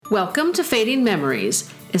Welcome to Fading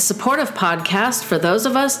Memories, a supportive podcast for those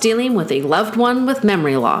of us dealing with a loved one with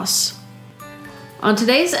memory loss. On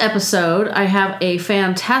today's episode, I have a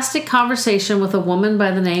fantastic conversation with a woman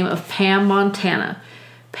by the name of Pam Montana.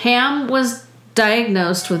 Pam was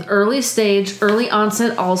diagnosed with early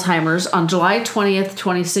onset Alzheimer's on July 20th,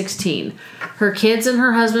 2016. Her kids and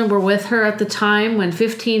her husband were with her at the time when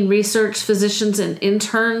 15 research physicians and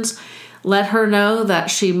interns let her know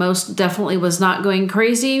that she most definitely was not going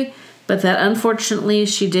crazy, but that unfortunately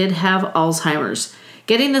she did have Alzheimer's.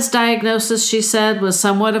 Getting this diagnosis, she said, was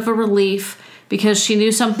somewhat of a relief because she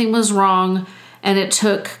knew something was wrong, and it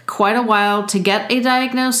took quite a while to get a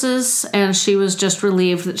diagnosis, and she was just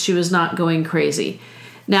relieved that she was not going crazy.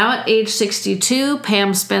 Now at age 62,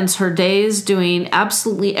 Pam spends her days doing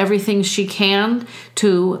absolutely everything she can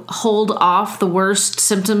to hold off the worst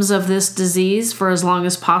symptoms of this disease for as long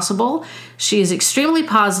as possible. She is extremely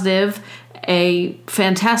positive, a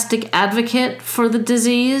fantastic advocate for the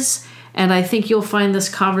disease, and I think you'll find this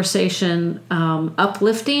conversation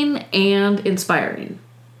uplifting and inspiring.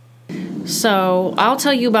 So I'll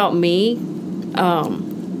tell you about me,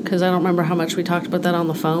 because I don't remember how much we talked about that on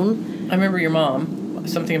the phone. I remember your mom.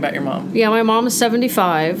 Something about your mom. Yeah, my mom is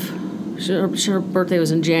 75. Her birthday was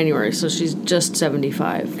in January, so she's just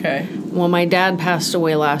 75. Okay. Well, my dad passed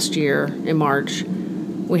away last year in March.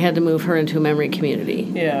 We had to move her into a memory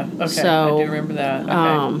community. Yeah, okay. So, I do remember that.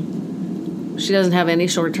 Okay. She doesn't have any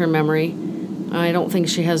short-term memory. I don't think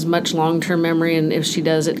she has much long-term memory, and if she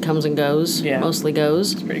does, it comes and goes. Yeah. Mostly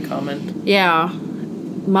goes. It's pretty common. Yeah.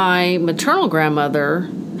 My maternal grandmother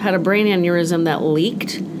had a brain aneurysm that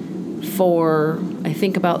leaked for, I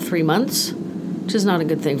think, about 3 months, which is not a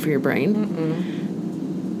good thing for your brain.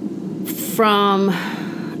 Mm-mm. From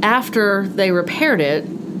after they repaired it,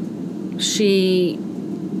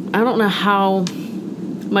 I don't know how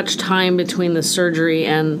much time between the surgery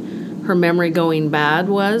and her memory going bad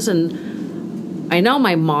was, and I know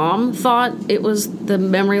my mom thought it was the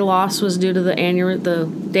memory loss was due to the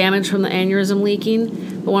damage from the aneurysm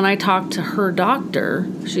leaking, but when I talked to her doctor,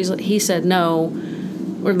 he said no.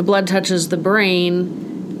 Where the blood touches the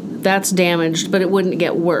brain, that's damaged, but it wouldn't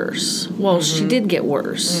get worse. Well, She did get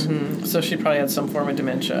worse. Mm-hmm. So she probably had some form of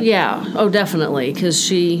dementia. Yeah. Oh, definitely, because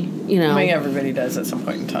she, I mean, everybody does at some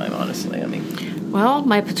point in time, honestly. Well,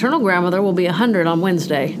 my paternal grandmother will be 100 on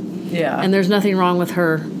Wednesday. Yeah. And there's nothing wrong with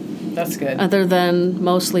her. That's good. Other than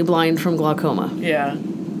mostly blind from glaucoma. Yeah.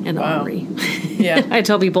 And wow. ornery. Yeah. I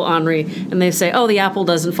tell people ornery, and they say, oh, the apple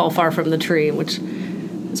doesn't fall far from the tree, which...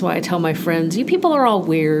 That's why I tell my friends, you people are all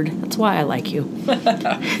weird. That's why I like you.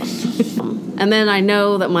 And then I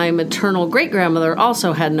know that my maternal great-grandmother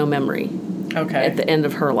also had no memory at the end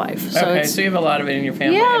of her life. So okay, so you have a lot of it in your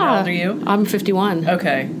family. Yeah. And how old are you? I'm 51.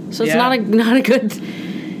 Okay. So it's not a good...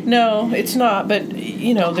 No, it's not. But,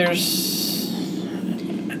 there's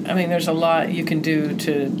a lot you can do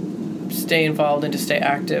to stay involved and to stay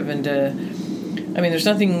active and to... there's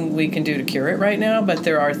nothing we can do to cure it right now, but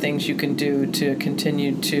there are things you can do to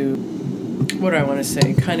continue to,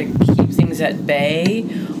 kind of keep things at bay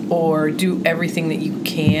or do everything that you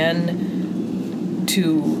can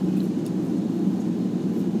to,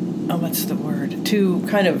 to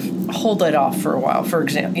kind of hold it off for a while, for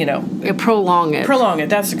example, prolong it. Prolong it,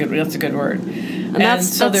 that's a good word. And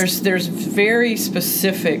so there's very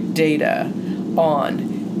specific data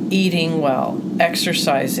on eating well,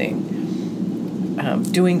 exercising,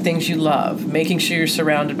 doing things you love, making sure you're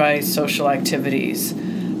surrounded by social activities,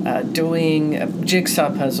 doing jigsaw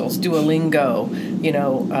puzzles, Duolingo,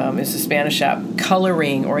 is a Spanish app,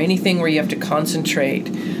 coloring, or anything where you have to concentrate,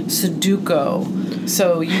 Sudoku.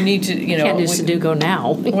 So you need to, Can't do Sudoku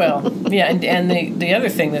now. Well, yeah, and the other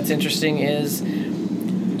thing that's interesting is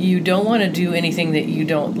you don't want to do anything that you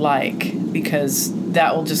don't like, because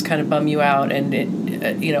that will just kind of bum you out and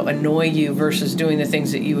annoy you, versus doing the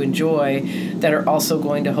things that you enjoy that are also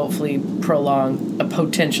going to hopefully prolong a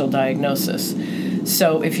potential diagnosis.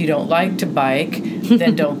 So if you don't like to bike,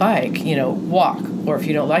 then don't bike, walk. Or if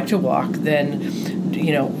you don't like to walk, then,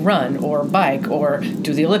 run or bike or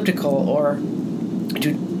do the elliptical or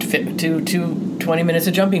do 20 minutes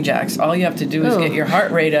of jumping jacks. All you have to do is get your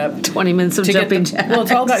heart rate up. 20 minutes of jumping jacks. Well,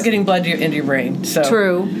 it's all about getting blood into your brain. So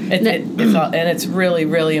true. It's really,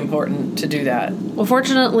 really important to do that. Well,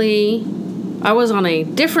 fortunately, I was on a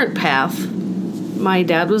different path. My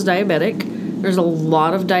dad was diabetic. There's a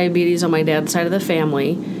lot of diabetes on my dad's side of the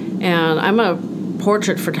family. And I'm a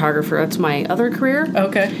portrait photographer. That's my other career.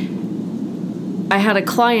 Okay. I had a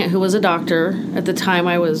client who was a doctor. At the time,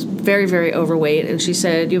 I was very, very overweight. And she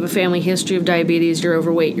said, you have a family history of diabetes. You're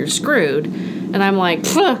overweight. You're screwed. And I'm like,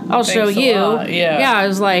 I'll show you. Yeah, I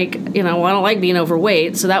was like, I don't like being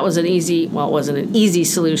overweight. So that was it wasn't an easy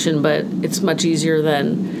solution, but it's much easier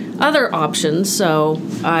than other options. So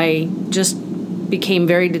I just became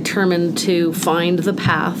very determined to find the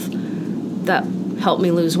path that helped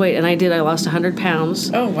me lose weight. And I did. I lost 100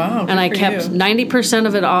 pounds. Oh, wow. And I kept 90%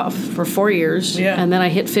 of it off for 4 years. Yeah. And then I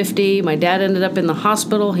hit 50. My dad ended up in the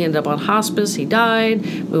hospital. He ended up on hospice. He died.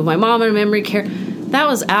 Moved my mom into memory care. That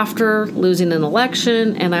was after losing an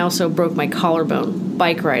election, and I also broke my collarbone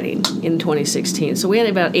bike riding in 2016. So we had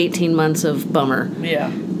about 18 months of bummer. Yeah.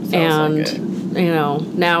 And, like it.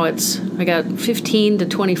 Now I got 15 to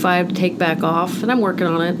 25 to take back off, and I'm working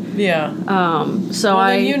on it. Yeah. It sounds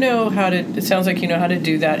like you know how to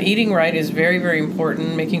do that. Eating right is very, very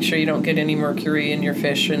important. Making sure you don't get any mercury in your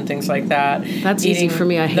fish and things like that. That's easy for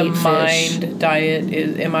me. I hate fish. The MIND diet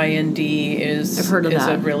is MIND I've heard of is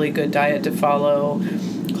that. a really good diet to follow.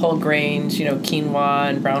 Whole grains, quinoa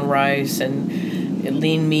and brown rice and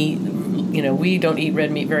lean meat. We don't eat red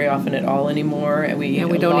meat very often at all anymore, and we eat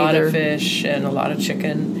a lot of fish and a lot of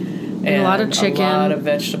chicken, and a lot of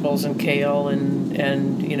vegetables and kale and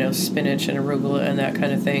spinach and arugula and that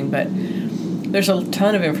kind of thing. But there's a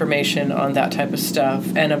ton of information on that type of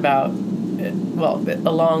stuff, and about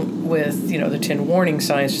along with the 10 warning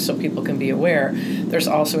signs, just so people can be aware. There's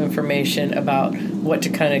also information about what to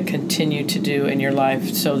kind of continue to do in your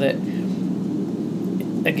life, so that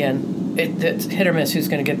again. It's hit or miss who's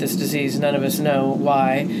going to get this disease. None of us know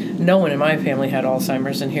why. No one in my family had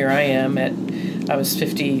Alzheimer's, and here I am I was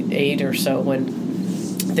 58 or so when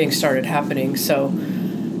things started happening. So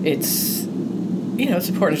it's, it's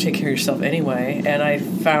important to take care of yourself anyway. And I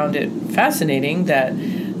found it fascinating that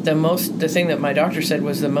the thing that my doctor said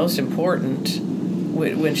was the most important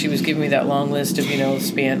when she was giving me that long list of,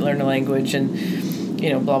 learn a language and,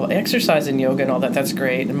 blah, blah, exercise and yoga and all that. That's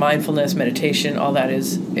great. And mindfulness, meditation, all that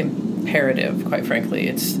is imperative, quite frankly.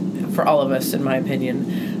 It's for all of us, in my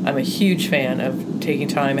opinion. I'm a huge fan of taking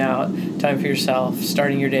time for yourself,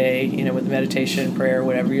 starting your day, with meditation, prayer,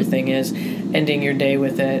 whatever your thing is, ending your day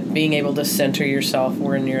with it, being able to center yourself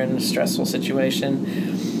when you're in a stressful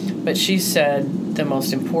situation. But she said the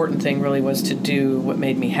most important thing really was to do what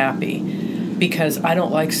made me happy, because I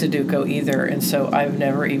don't like Sudoku either, and so I've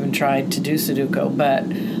never even tried to do Sudoku, but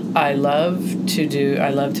I love to do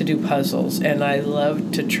puzzles, and I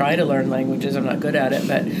love to try to learn languages. I'm not good at it,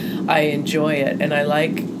 but I enjoy it, and I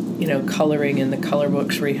like, coloring in the color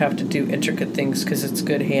books where you have to do intricate things because it's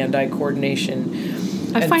good hand-eye coordination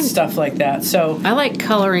and stuff like that. So I like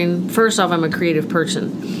coloring. First off, I'm a creative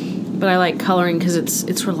person, but I like coloring because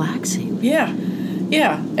it's relaxing. Yeah,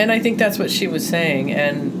 and I think that's what she was saying.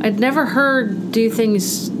 And I'd never heard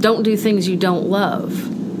don't do things you don't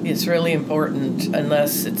love. It's really important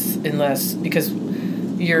unless because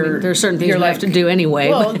there's certain things you have to do anyway.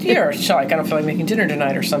 Well, you're like, I don't feel like making dinner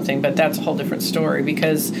tonight or something, but that's a whole different story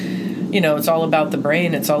because, it's all about the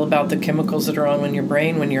brain. It's all about the chemicals that are on your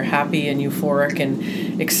brain when you're happy and euphoric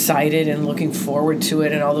and excited and looking forward to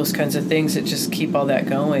it and all those kinds of things that just keep all that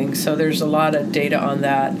going. So there's a lot of data on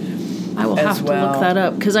that. I will have to look that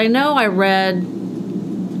up because I know I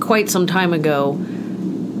read quite some time ago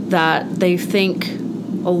that they think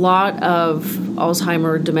a lot of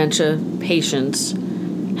Alzheimer dementia patients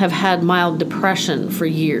have had mild depression for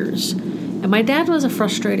years. And my dad was a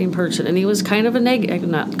frustrating person, and he was kind of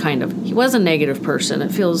he was a negative person.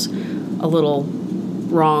 It feels a little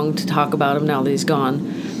wrong to talk about him now that he's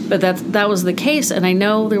gone. But that was the case, and I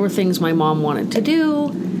know there were things my mom wanted to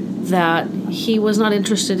do that he was not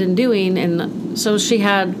interested in doing, and so she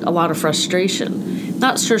had a lot of frustration.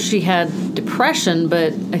 Not sure she had depression,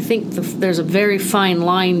 but I think there's a very fine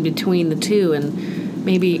line between the two, and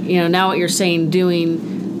maybe, now what you're saying,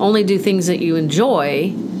 only do things that you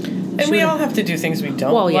enjoy. And we all have to do things we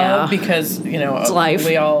don't love because, it's life.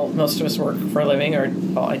 Most of us work for a living,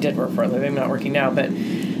 I did work for a living, I'm not working now,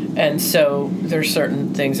 and so there's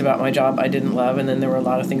certain things about my job I didn't love, and then there were a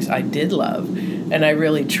lot of things I did love. And I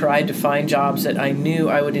really tried to find jobs that I knew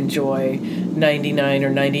I would enjoy 99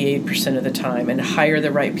 or 98% of the time and hire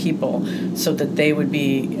the right people so that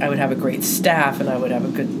I would have a great staff and I would have a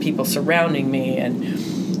good people surrounding me. And,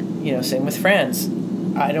 same with friends.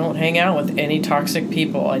 I don't hang out with any toxic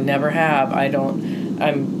people. I never have.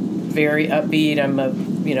 I'm very upbeat. I'm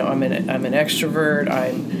an extrovert.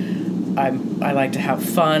 I like to have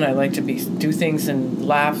fun. I like to do things and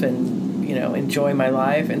laugh and, enjoy my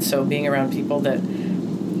life. And so being around people that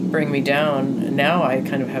bring me down, now I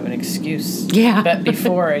kind of have an excuse. Yeah. But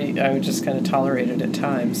before I would just kind of tolerate it at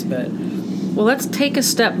times. But Well, let's take a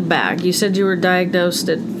step back. You said you were diagnosed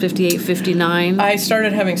at 58, 59. I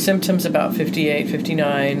started having symptoms about 58,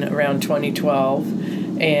 59, around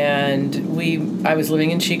 2012. And I was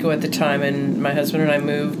living in Chico at the time, and my husband and I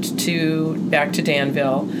moved back to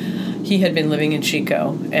Danville. He had been living in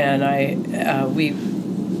Chico, and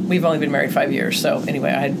we've only been married 5 years. So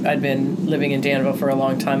anyway, I'd been living in Danville for a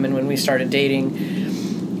long time, and when we started dating,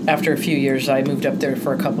 after a few years, I moved up there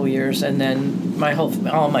for a couple years, and then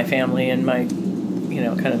all my family and my,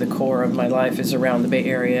 kind of the core of my life is around the Bay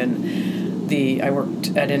Area, and I worked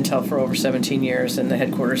at Intel for over 17 years, and the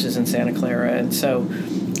headquarters is in Santa Clara, and so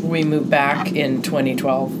we moved back in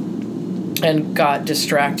 2012 and got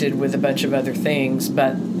distracted with a bunch of other things,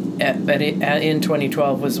 but in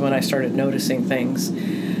 2012 was when I started noticing things,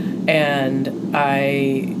 and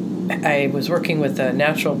I was working with a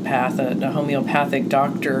naturopath, a homeopathic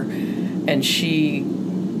doctor, and she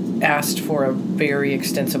asked for a very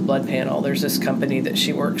extensive blood panel. There's this company that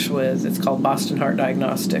she works with. It's called Boston Heart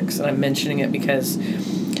Diagnostics, and I'm mentioning it because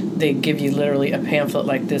they give you literally a pamphlet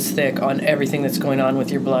like this thick on everything that's going on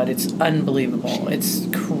with your blood. It's unbelievable. It's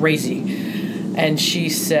crazy. And she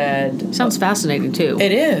said... Sounds fascinating, too.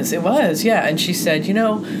 It is. It was, yeah. And she said,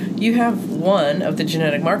 you have one of the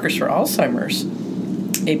genetic markers for Alzheimer's,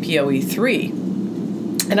 APOE3.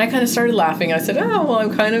 And I kind of started laughing. I said,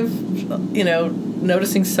 I'm kind of,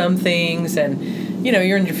 noticing some things, and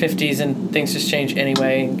you're in your 50s and things just change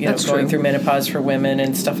anyway, That's going true. through menopause for women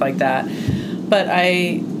and stuff like that. But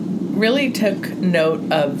I really took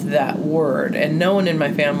note of that word, and no one in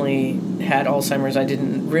my family had Alzheimer's. I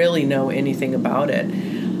didn't really know anything about it,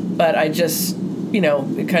 but I just,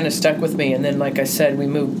 it kind of stuck with me. And then, like I said, we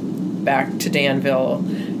moved back to Danville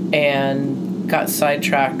and got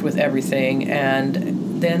sidetracked with everything,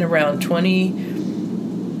 and then around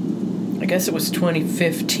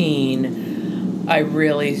 2015, I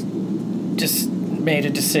really just made a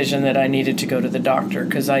decision that I needed to go to the doctor,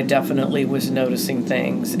 because I definitely was noticing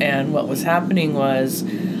things. And what was happening was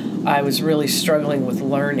I was really struggling with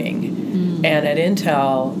learning. And at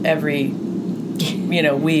Intel, every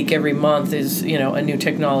week, every month is a new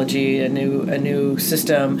technology, a new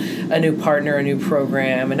system, a new partner, a new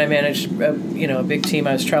program. And I managed a big team.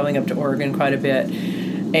 I was traveling up to Oregon quite a bit,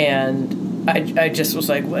 and I just was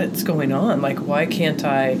like, what's going on? Like, why can't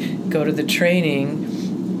I go to the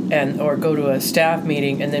training or go to a staff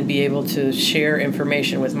meeting and then be able to share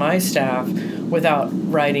information with my staff without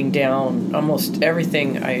writing down almost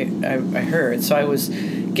everything I heard? So I was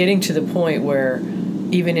getting to the point where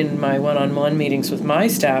even in my one-on-one meetings with my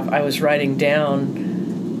staff, I was writing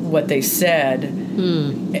down what they said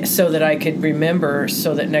so that I could remember,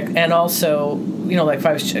 so that and also, like if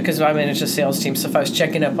I was, because I managed a sales team, so if I was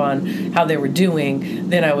checking up on how they were doing,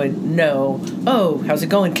 then I would know, how's it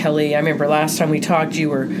going, Kelly? I remember last time we talked,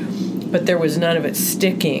 but there was none of it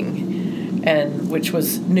sticking, and which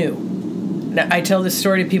was new. Now, I tell this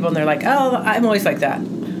story to people, and they're like, I'm always like that.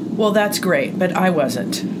 Well, that's great, but I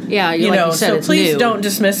wasn't. Yeah, like you said, so it's please new. don't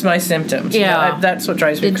dismiss my symptoms. Yeah. That's what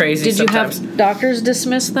drives me crazy sometimes. Did you have doctors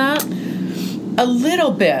dismiss that? A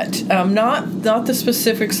little bit. Not the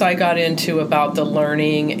specifics I got into about the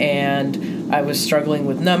learning, and I was struggling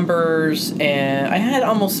with numbers, and I had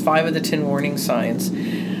almost 5 of the 10 warning signs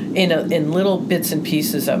in little bits and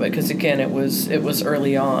pieces of it, because again, it was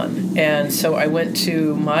early on. And so I went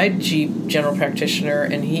to my general practitioner,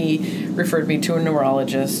 and he referred me to a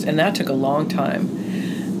neurologist, and that took a long time.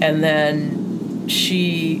 And then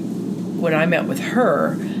when I met with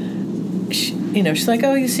her, she's like,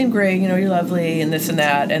 you seem great, you're lovely, and this and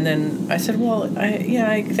that. And then I said, well,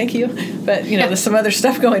 thank you, but there's some other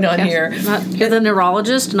stuff going on here. You're the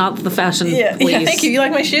neurologist, not the fashion police. Yeah, thank you. You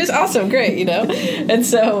like my shoes? Awesome, great, And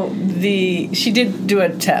so she did do a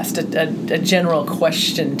test, a general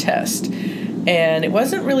question test, and it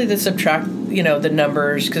wasn't really the subtract, the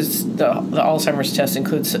numbers, because the Alzheimer's test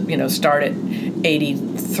includes, start at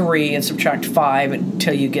 83 and subtract 5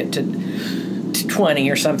 until you get to 20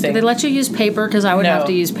 or something. Did they let you use paper? Because I would have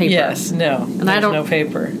to use paper. Yes, no. And I don't. No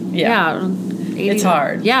paper. Yeah. 80, it's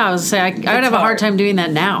hard. Yeah, I was saying I would have a hard time doing that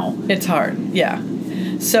now. It's hard. Yeah.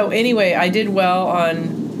 So anyway, I did well on,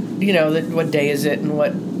 what day is it and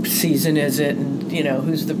what season is it, and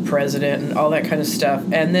who's the president and all that kind of stuff.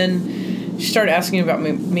 And then she started asking about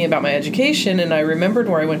me about my education, and I remembered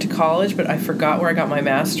where I went to college, but I forgot where I got my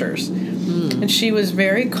master's. And she was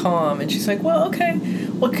very calm, and she's like, well, okay,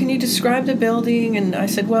 well, can you describe the building? And I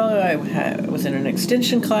said, well, I was in an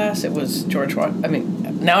extension class. It was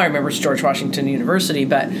now I remember it's George Washington University,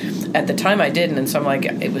 but at the time I didn't. And so I'm like,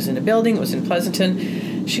 it was in a building, it was in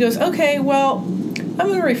Pleasanton. She goes, okay, well, I'm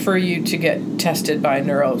going to refer you to get tested by a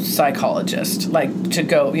neuropsychologist, like to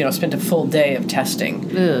go, spend a full day of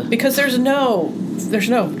testing. Ugh. Because there's no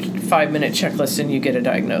 5-minute checklist and you get a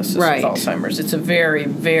diagnosis with Alzheimer's. It's a very,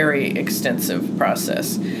 very extensive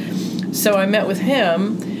process. So I met with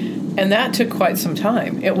him, and that took quite some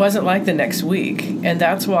time. It wasn't like the next week. And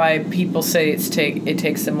that's why people say it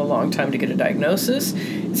takes them a long time to get a diagnosis.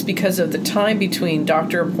 It's because of the time between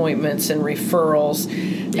doctor appointments and referrals.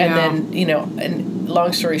 And then, and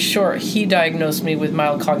long story short, he diagnosed me with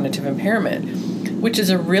mild cognitive impairment, which is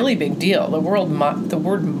a really big deal. The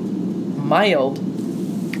word mild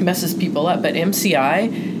messes people up, but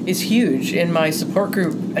MCI is huge. In my support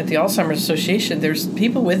group at the Alzheimer's Association, there's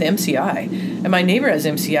people with MCI, and my neighbor has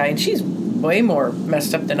MCI, and she's way more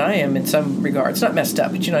messed up than I am in some regards. Not messed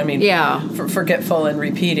up, but you know what I mean? Yeah. Forgetful and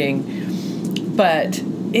repeating. But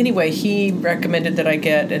anyway, he recommended that I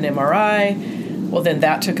get an MRI. Well, then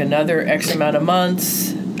that took another X amount of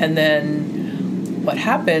months, and then what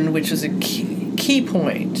happened, which was a key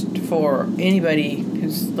point for anybody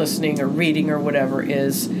who's listening or reading or whatever,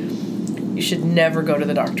 is you should never go to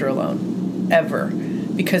the doctor alone, ever,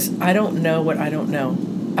 because I don't know what I don't know.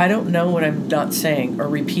 I don't know what I'm not saying or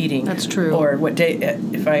repeating. That's true. Or what day,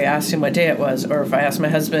 if I asked him what day it was, or if I asked my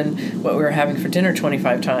husband what we were having for dinner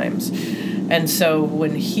 25 times. And so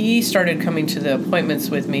when he started coming to the appointments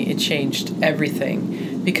with me, it changed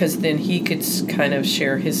everything, because then he could kind of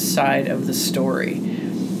share his side of the story.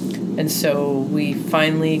 And so we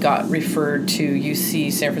finally got referred to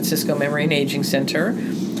UC San Francisco Memory and Aging Center,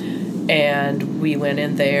 and we went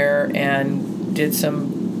in there and did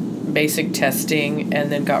some basic testing,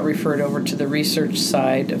 and then got referred over to the research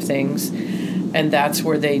side of things, and that's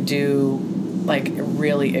where they do like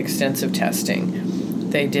really extensive testing.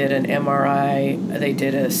 They did an MRI, they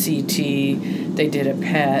did a CT, they did a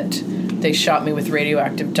PET. They shot me with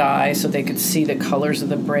radioactive dye so they could see the colors of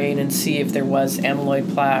the brain and see if there was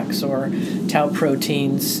amyloid plaques or tau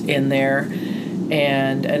proteins in there.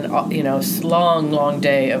 And long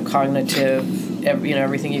day of cognitive,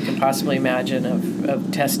 everything you can possibly imagine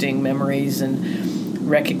of testing memories and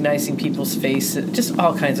recognizing people's faces, just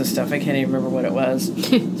all kinds of stuff. I can't even remember what it was.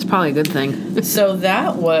 It's probably a good thing. So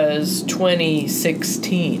that was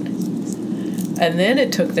 2016. And then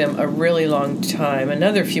it took them a really long time,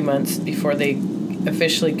 another few months, before they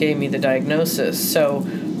officially gave me the diagnosis. So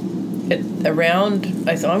around,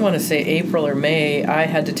 I want to say April or May, I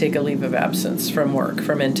had to take a leave of absence from work,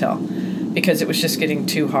 from Intel, because it was just getting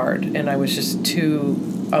too hard. And I was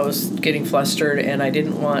getting flustered, and I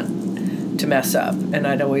didn't want to mess up. And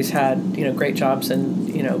I'd always had, great jobs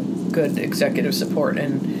and, good executive support,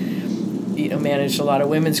 and, managed a lot of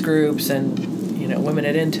women's groups and, women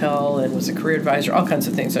at Intel, and was a career advisor, all kinds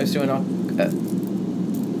of things. I was doing all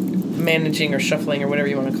managing or shuffling or whatever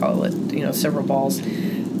you want to call it, several balls.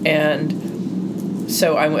 And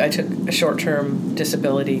so I took a short-term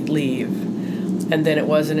disability leave. And then it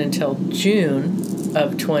wasn't until June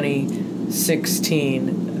of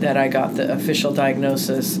 2016 that I got the official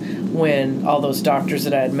diagnosis, when all those doctors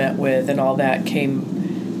that I had met with and all that came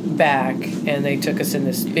back, and they took us in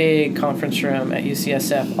this big conference room at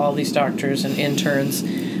UCSF, all these doctors and interns,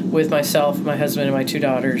 with myself, my husband, and my 2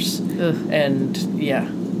 daughters. Ugh. And yeah.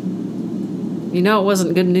 It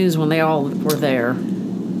wasn't good news when they all were there.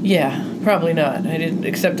 Yeah, probably not. I didn't,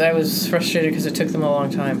 except I was frustrated because it took them a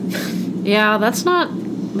long time. Yeah, that's not.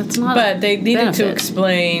 But they needed to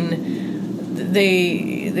explain.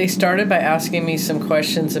 They started by asking me some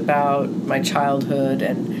questions about my childhood,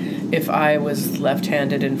 and if I was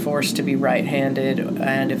left-handed and forced to be right-handed,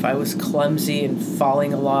 and if I was clumsy and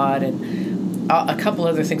falling a lot, and a couple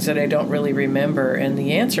other things that I don't really remember. And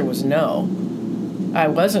the answer was no. I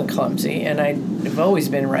wasn't clumsy, and I've always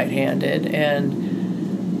been right-handed, and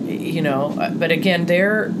but again,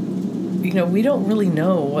 we don't really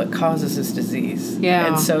know what causes this disease. Yeah.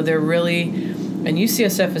 And so they're really, and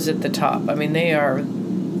UCSF is at the top. I mean, they are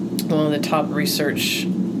one of the top research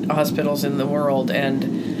hospitals in the world.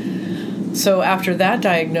 And so after that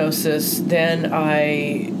diagnosis, then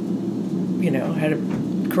I,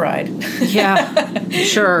 cried. Yeah,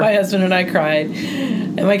 sure. My husband and I cried,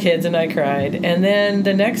 and my kids and I cried. And then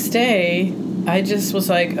the next day, I just was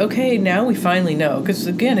like, okay, now we finally know. Because,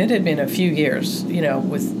 again, it had been a few years,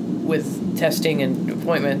 with testing and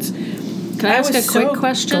appointments. Can I ask a quick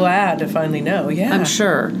question? Glad to finally know, yeah. I'm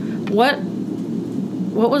sure. What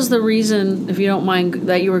was the reason, if you don't mind,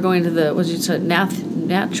 that you were going to the, what did you say,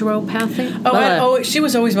 naturopathy? She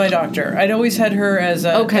was always my doctor. I'd always had her as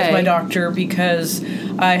my doctor because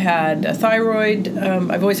I had a thyroid.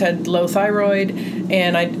 I've always had low thyroid,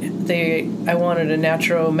 and I wanted a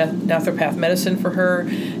naturopath medicine for her,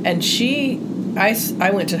 and she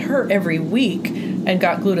I went to her every week and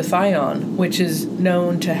got glutathione, which is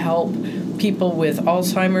known to help people with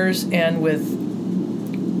Alzheimer's and with,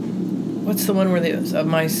 what's the one where the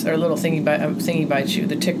mice or little thingy bites you,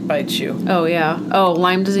 the tick bites you. Oh yeah. Oh,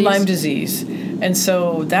 Lyme disease. Lyme disease, and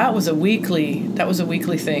so that was a weekly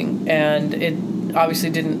thing, and it obviously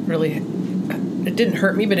didn't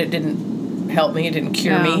hurt me, but it didn't help me. It didn't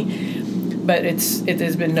cure me. But it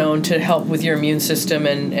has been known to help with your immune system,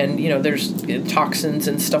 and there's toxins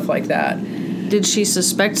and stuff like that. Did she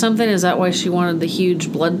suspect something? Is that why she wanted the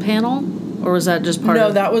huge blood panel, or was that just part of?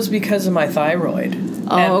 No, that was because of my thyroid.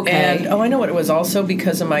 Oh, okay. And I know what it was. Also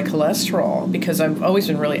because of my cholesterol. Because I've always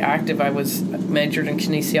been really active. I was majored in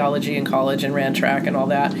kinesiology in college and ran track and all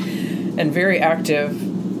that, and very active.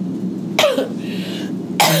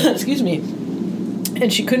 Excuse me.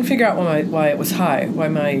 And she couldn't figure out why it was high, why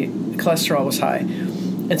my cholesterol was high.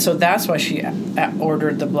 And so that's why she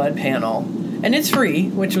ordered the blood panel. And it's free,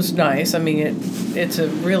 which was nice. I mean, it's a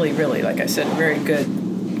really, really, like I said, very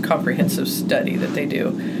good comprehensive study that they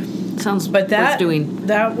do. Sounds worth doing.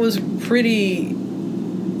 That was pretty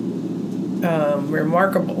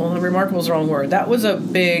remarkable. Well, remarkable is the wrong word. That was kind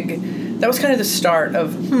of the start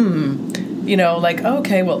of,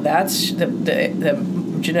 okay, well, that's the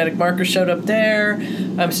genetic marker showed up there.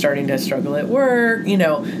 I'm starting to struggle at work,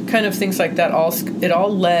 kind of things like that. It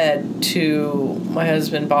all led to my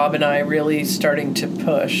husband Bob and I really starting to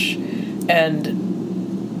push.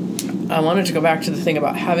 And I wanted to go back to the thing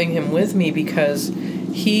about having him with me because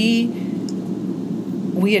we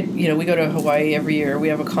go to Hawaii every year. We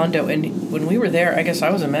have a condo, and when we were there, I guess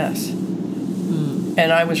I was a mess.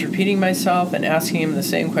 And I was repeating myself and asking him the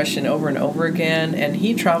same question over and over again. And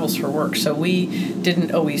he travels for work, so we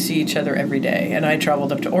didn't always see each other every day. And I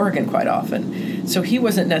traveled up to Oregon quite often. So he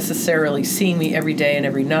wasn't necessarily seeing me every day and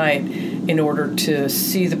every night in order to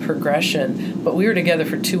see the progression. But we were together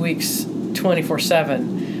for 2 weeks,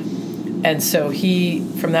 24/7. And so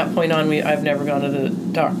from that point on, I've never gone to the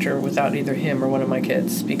doctor without either him or one of my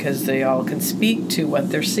kids, because they all can speak to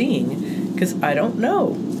what they're seeing, because I don't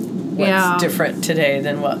know what's different today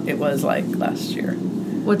than what it was like last year.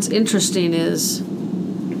 What's interesting is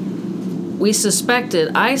I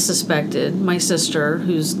suspected my sister,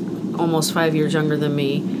 who's almost 5 years younger than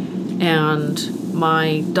me, and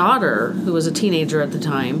my daughter, who was a teenager at the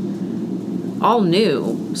time, all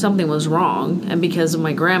knew something was wrong. And because of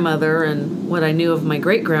my grandmother and what I knew of my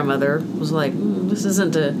great-grandmother, was like, this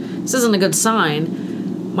isn't a good sign.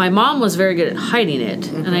 My mom was very good at hiding it.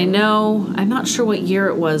 Mm-hmm. And I'm not sure what year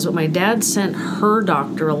it was, but my dad sent her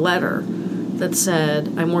doctor a letter that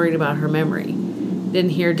said, I'm worried about her memory.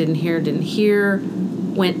 Didn't hear.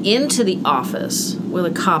 Went into the office with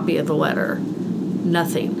a copy of the letter.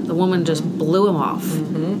 Nothing. The woman just blew him off.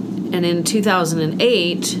 Mm-hmm. And in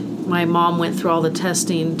 2008, my mom went through all the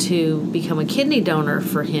testing to become a kidney donor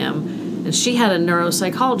for him. And she had a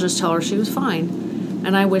neuropsychologist tell her she was fine.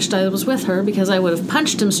 And I wished I was with her, because I would have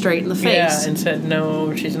punched him straight in the face. Yeah, and said,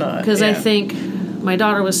 no, she's not. Because I think my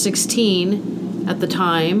daughter was 16 at the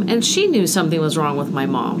time, and she knew something was wrong with my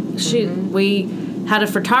mom. We had a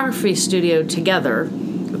photography studio together,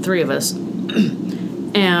 the three of us,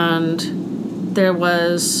 and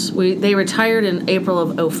they retired in April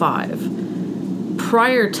of 2005.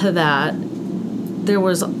 Prior to that, there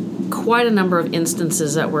was quite a number of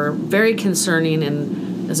instances that were very concerning, and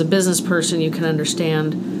as a business person, you can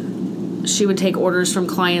understand. She would take orders from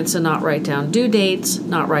clients and not write down due dates,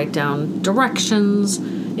 not write down directions.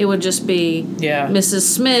 It would just be Mrs.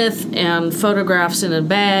 Smith and photographs in a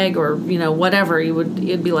bag, or whatever.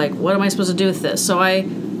 It'd be like, what am I supposed to do with this? So I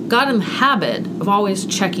got in the habit of always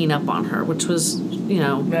checking up on her, which was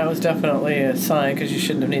that was definitely a sign, because you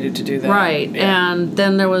shouldn't have needed to do that. Right. Yeah. And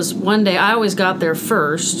then there was one day I always got there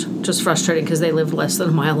first, which was frustrating because they lived less than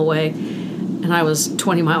a mile away. And I was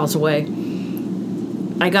 20 miles away.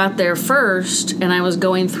 I got there first, and I was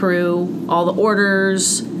going through all the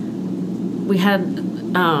orders. We had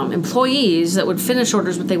employees that would finish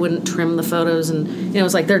orders, but they wouldn't trim the photos. And it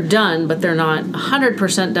was like they're done, but they're not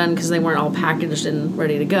 100% done because they weren't all packaged and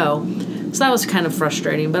ready to go. So that was kind of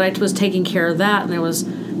frustrating. But I was taking care of that, and there was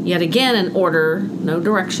yet again an order, no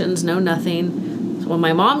directions, no nothing. When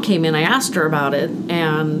my mom came in, I asked her about it,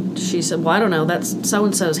 and she said, well, I don't know, that's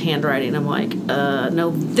so-and-so's handwriting. I'm like,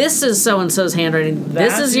 no, this is so-and-so's handwriting.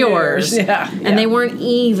 This is yours. Yeah. And they weren't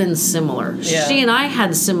even similar. Yeah. She and I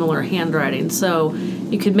had similar handwriting, so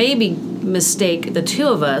you could maybe mistake the two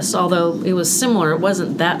of us, although it was similar. It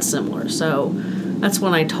wasn't that similar. So that's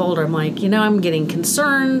when I told her, I'm like, I'm getting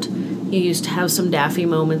concerned. You used to have some daffy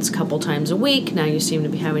moments a couple times a week. Now you seem to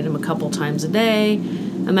be having them a couple times a day.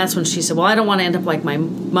 And that's when she said, well, I don't want to end up like my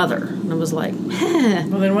mother. And I was like,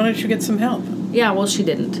 Well, then why don't you get some help? Yeah, well, she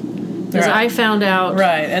didn't. Because Right. I found out...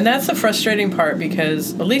 Right, and that's the frustrating part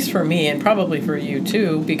because, at least for me, and probably for you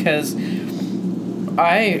too, because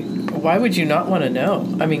why would you not want to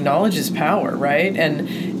know? I mean, knowledge is power, right? And,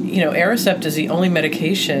 Aricept is the only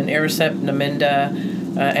medication, Aricept, Namenda,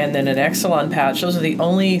 and then an Exelon patch. Those are the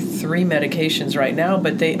only 3 medications right now,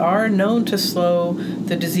 but they are known to slow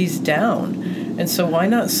the disease down. And so why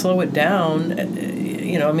not slow it down?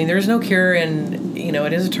 There's no cure, and,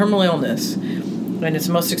 it is a terminal illness. And it's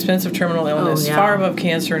the most expensive terminal illness, far above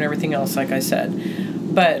cancer and everything else, like I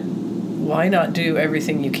said. But why not do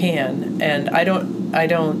everything you can? And I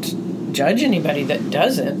don't judge anybody that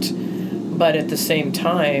doesn't, but at the same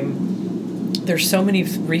time, there's so many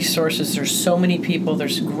resources, there's so many people,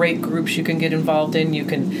 there's great groups you can get involved in. You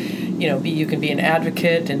can, you can be an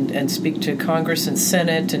advocate and speak to Congress and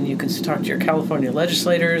Senate, and you can talk to your California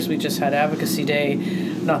legislators. We just had Advocacy Day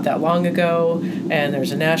not that long ago, and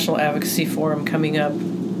there's a National Advocacy Forum coming up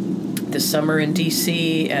this summer in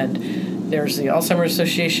D.C., and there's the Alzheimer's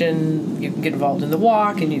Association. You can get involved in the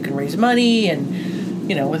walk, and you can raise money, and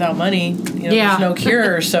without money, there's no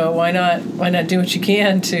cure. So why not do what you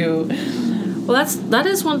can to... Well, that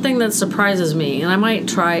is one thing that surprises me, and I might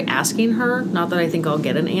try asking her. Not that I think I'll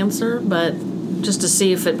get an answer, but just to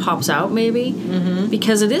see if it pops out, maybe. Mm-hmm.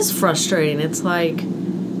 Because it is frustrating. It's like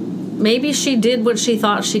maybe she did what she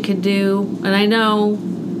thought she could do, and I know,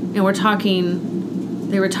 and we're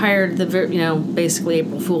talking. They retired basically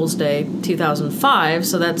April Fool's Day 2005,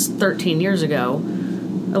 so that's 13 years ago.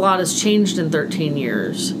 A lot has changed in 13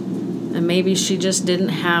 years, and maybe she just didn't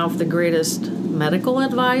have the greatest medical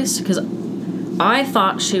advice, because I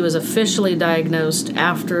thought she was officially diagnosed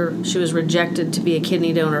after she was rejected to be a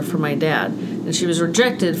kidney donor for my dad, and she was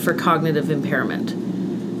rejected for cognitive impairment.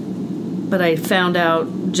 But I found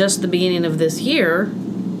out just the beginning of this year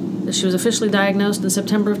that she was officially diagnosed in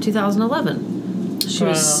September of 2011. She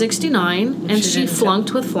was 69, and she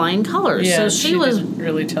flunked with flying colors. Yeah, so she was didn't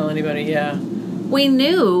really tell anybody, yeah. We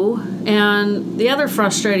knew, and the other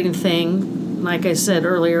frustrating thing, like I said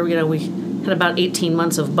earlier, we had about 18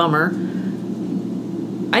 months of bummer.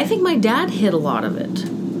 I think my dad hid a lot of it.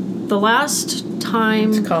 The last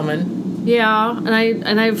time... It's common. Yeah,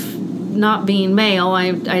 and I've not being male,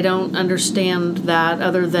 I don't understand that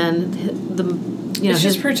other than the... It's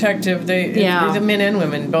just protective. The men and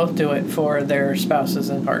women both do it for their spouses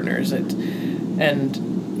and partners.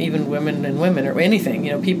 And even women and women or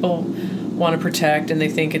anything. People want to protect, and they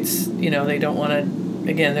think it's, they don't want to...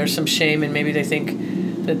 Again, there's some shame, and maybe they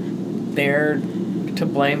think that they're to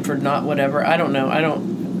blame for not whatever. I don't know.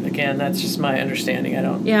 Again, that's just my understanding. I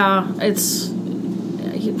don't... Yeah, it's...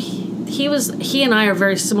 He and I are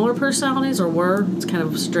very similar personalities, or were. It's kind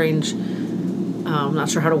of strange. I'm not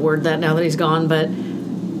sure how to word that now that he's gone, but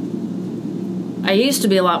I used to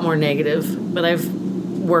be a lot more negative, but I've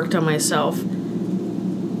worked on myself.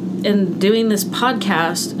 And doing this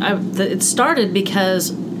podcast, it started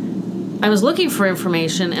because I was looking for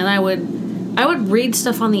information, and I would read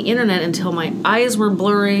stuff on the internet until my eyes were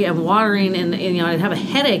blurry and watering, and I'd have a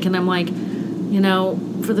headache, and I'm like,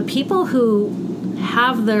 for the people who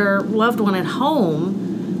have their loved one at home,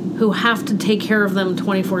 who have to take care of them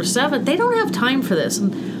 24/7, they don't have time for this.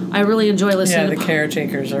 And I really enjoy listening. Yeah, the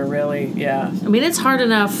caretakers are really, yeah. I mean, it's hard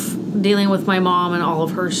enough dealing with my mom and all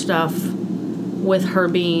of her stuff with her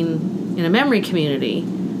being in a memory community.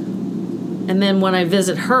 And then when I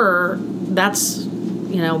visit her, that's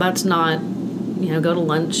not, go to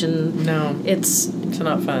lunch and... No. It's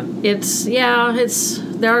not fun.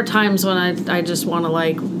 There are times when I just want to,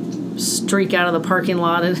 streak out of the parking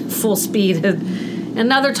lot at full speed.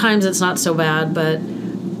 And other times it's not so bad, but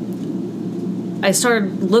I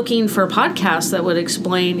started looking for podcasts that would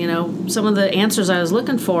explain, some of the answers I was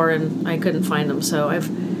looking for, and I couldn't find them. So I've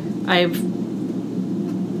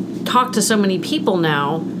talked to so many people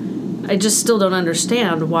now, I just still don't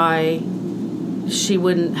understand why she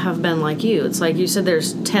wouldn't have been like you. It's like you said,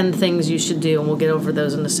 there's 10 things you should do, and we'll get over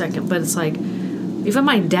those in a second. But it's like, even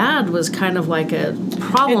my dad was kind of like a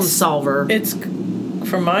problem solver. It's,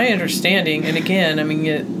 from my understanding, and again, I mean,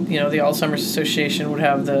 the Alzheimer's Association would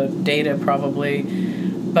have the data probably,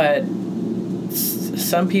 but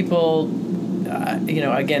some people,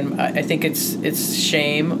 again, I think it's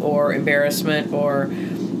shame or embarrassment, or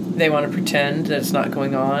they want to pretend that it's not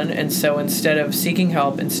going on. And so instead of seeking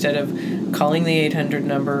help, instead of calling the 800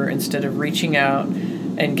 number, instead of reaching out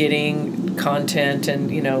and getting content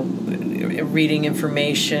and, reading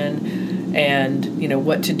information and,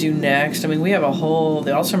 what to do next. I mean, we have the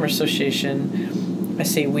Alzheimer's Association, I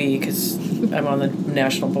say we because I'm on the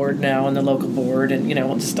national board now and the local board and,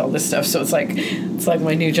 just all this stuff. So it's like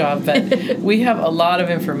my new job. But we have a lot of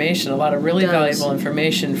information, a lot of really valuable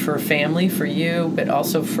information for family, for you, but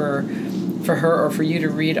also for her or for you to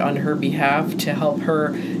read on her behalf to help her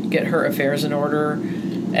get her affairs in order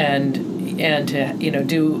and to,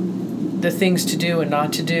 do the things to do and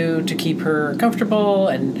not to do to keep her comfortable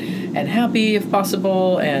and happy if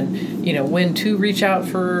possible, and when to reach out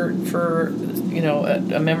for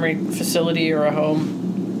a memory facility or a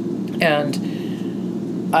home.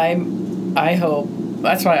 And I hope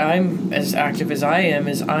that's why I'm as active as I am,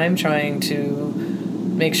 is I'm trying to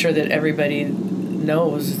make sure that everybody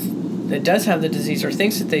knows that does have the disease or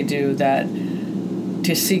thinks that they do, that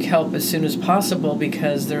to seek help as soon as possible,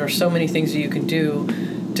 because there are so many things that you can do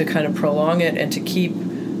to kind of prolong it and to keep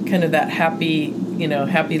kind of that happy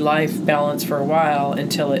life balance for a while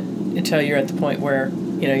until you're at the point where,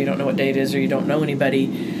 you don't know what day it is or you don't know anybody.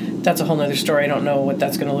 That's a whole nother story. I don't know what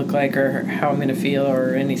that's going to look like or how I'm going to feel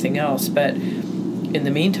or anything else. But in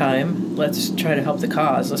the meantime, let's try to help the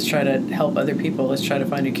cause. Let's try to help other people. Let's try to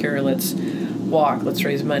find a cure. Let's walk. Let's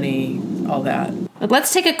raise money, all that.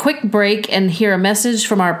 Let's take a quick break and hear a message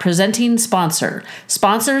from our presenting sponsor.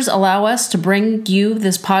 Sponsors allow us to bring you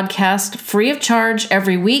this podcast free of charge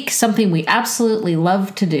every week, something we absolutely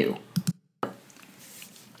love to do.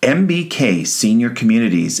 MBK Senior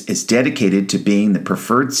Communities is dedicated to being the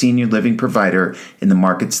preferred senior living provider in the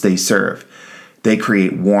markets they serve. They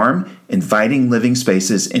create warm, inviting living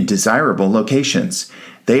spaces in desirable locations.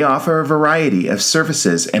 They offer a variety of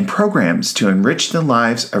services and programs to enrich the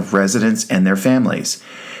lives of residents and their families.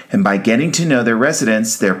 And by getting to know their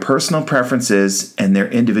residents, their personal preferences, and their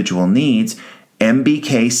individual needs,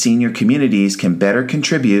 MBK Senior Communities can better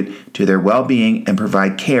contribute to their well-being and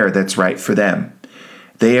provide care that's right for them.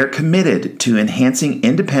 They are committed to enhancing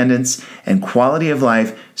independence and quality of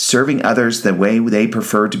life, serving others the way they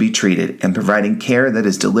prefer to be treated, and providing care that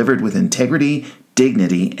is delivered with integrity,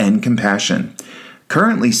 dignity, and compassion.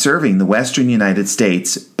 Currently serving the Western United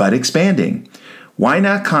States, but expanding. Why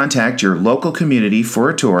not contact your local community for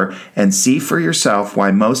a tour and see for yourself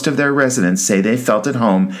why most of their residents say they felt at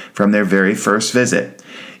home from their very first visit?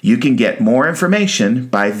 You can get more information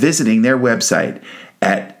by visiting their website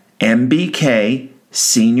at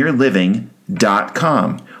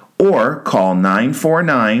mbkseniorliving.com or call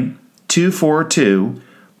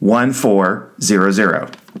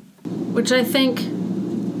 949-242-1400. Which I think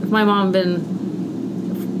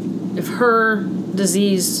if her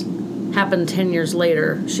disease happened 10 years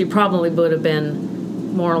later, she probably would have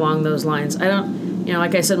been more along those lines.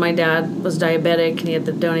 Like I said, my dad was diabetic and he had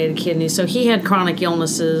the donated kidney, so he had chronic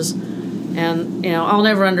illnesses, and, I'll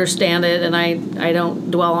never understand it, and I don't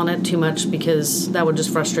dwell on it too much because that would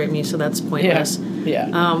just frustrate me, so that's pointless.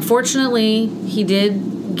 Yeah. Fortunately, he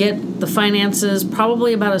did get the finances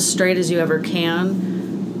probably about as straight as you ever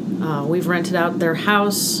can. We've rented out their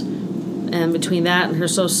house. And between that and her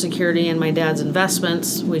Social Security and my dad's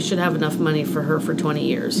investments, we should have enough money for her for 20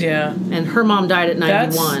 years. Yeah. And her mom died at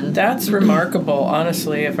 91. That's remarkable,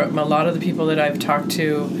 honestly. If a lot of the people that I've talked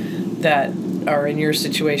to that are in your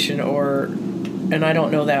situation, and I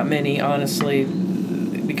don't know that many, honestly,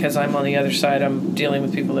 because I'm on the other side. I'm dealing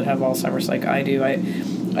with people that have Alzheimer's like I do. I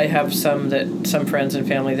have some friends and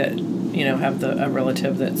family that, have a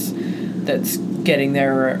relative that's getting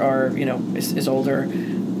there or is older.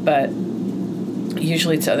 But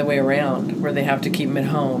usually it's the other way around, where they have to keep them at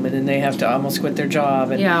home and then they have to almost quit their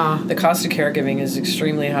job. And the cost of caregiving is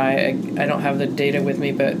extremely high. I don't have the data with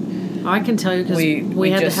me, but I can tell you because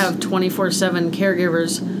we had to have 24/7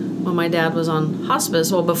 caregivers when my dad was on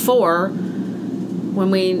hospice. Well, before,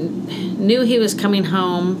 when we knew he was coming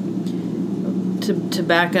home, to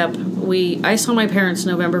back up, I saw my parents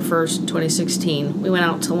November 1st, 2016. We went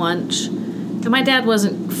out to lunch. And my dad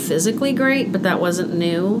wasn't physically great, but that wasn't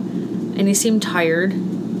new. And he seemed tired,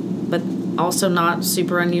 but also not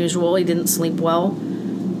super unusual. He didn't sleep well.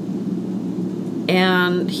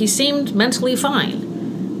 And he seemed mentally fine.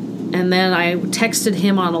 And then I texted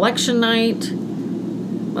him on election night,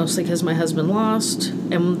 mostly because my husband lost.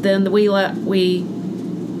 And then we left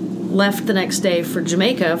the next day for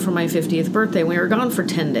Jamaica for my 50th birthday. We were gone for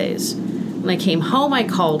 10 days. When I came home, I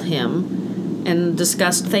called him and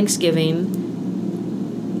discussed Thanksgiving.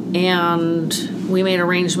 And we made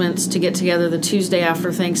arrangements to get together the Tuesday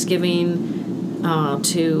after Thanksgiving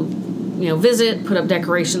to, visit, put up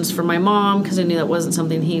decorations for my mom, because I knew that wasn't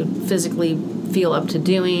something he would physically feel up to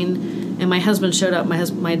doing. And my husband showed up. My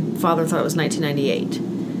father thought it was 1998.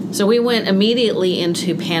 So we went immediately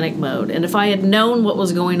into panic mode. And if I had known what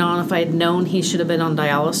was going on, if I had known he should have been on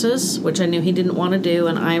dialysis, which I knew he didn't want to do,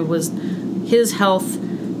 and his health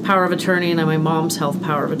power of attorney and I'm my mom's health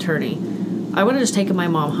power of attorney, I would have just taken my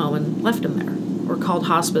mom home and left him there or called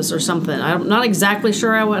hospice or something. I'm not exactly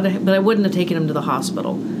sure I would have, but I wouldn't have taken him to the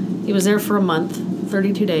hospital. He was there for a month,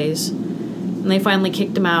 32 days, and they finally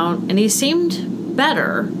kicked him out, and he seemed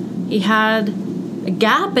better. He had a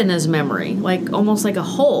gap in his memory, like almost like a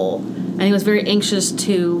hole, and he was very anxious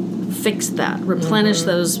to fix that, replenish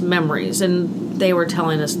those memories, and they were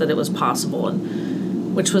telling us that it was possible, and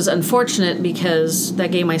which was unfortunate because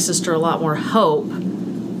that gave my sister a lot more hope.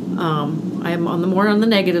 I'm more on the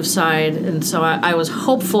negative side, and so I was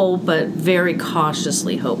hopeful, but very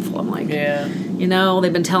cautiously hopeful. I'm like,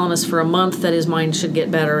 they've been telling us for a month that his mind should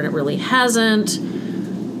get better, and it really hasn't.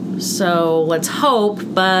 So let's hope,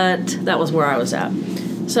 but that was where I was at.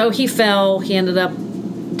 So he fell. He ended up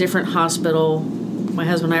different hospital. My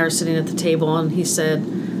husband and I were sitting at the table, and he said,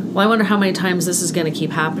 well, I wonder how many times this is going to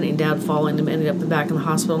keep happening. Dad falling and ended up back in the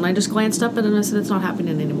hospital. And I just glanced up at him and I said, it's not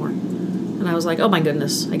happening anymore. And I was like, oh my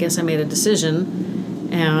goodness, I guess I made a decision.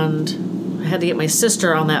 And I had to get my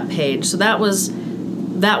sister on that page. So that was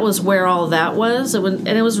where all that was. And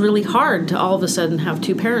it was really hard to all of a sudden have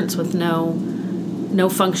two parents with no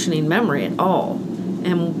functioning memory at all.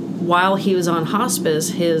 And while he was on hospice,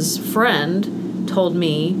 his friend told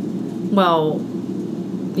me, well,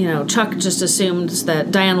 Chuck just assumed that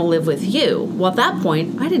Diane will live with you. Well, at that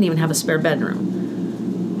point, I didn't even have a spare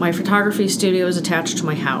bedroom. My photography studio is attached to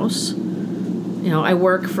my house. I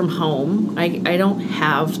work from home. I don't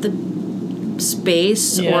have the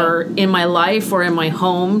space or in my life or in my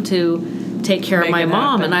home to take care of my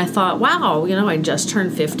mom. And I thought, wow, I just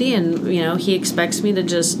turned 50 and, he expects me to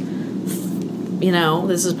just,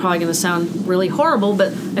 this is probably going to sound really horrible,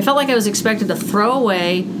 but I felt like I was expected to throw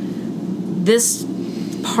away this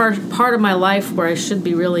part of my life where I should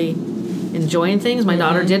be really enjoying things. My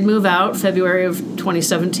daughter did move out February of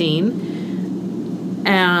 2017.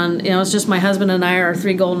 And, it's just my husband and I are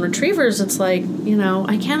 3 golden retrievers. It's like,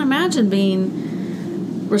 I can't imagine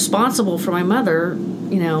being responsible for my mother,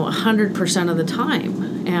 100% of the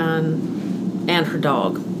time. And her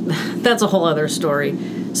dog. That's a whole other story.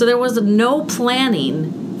 So there was no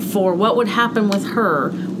planning for what would happen with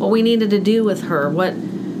her, what we needed to do with her,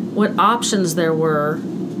 what options there were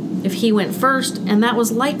if he went first, and that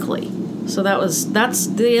was likely. So that's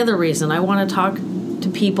the other reason I want to talk to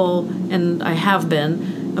people, and I have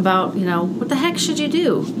been, about, what the heck should you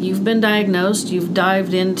do? You've been diagnosed, you've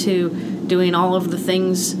dived into doing all of the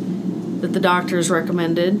things that the doctors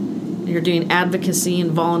recommended. You're doing advocacy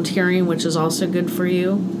and volunteering, which is also good for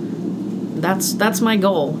you. That's my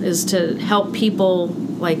goal, is to help people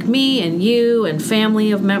like me and you and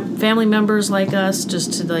family members like us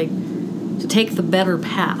just to take the better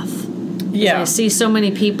path. Yeah. I see so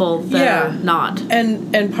many people that are not.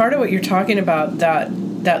 And part of what you're talking about, that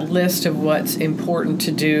list of what's important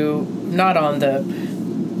to do, not on the,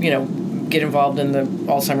 get involved in the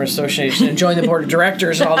Alzheimer's Association and join the board of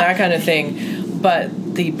directors and all that kind of thing,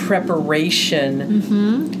 but the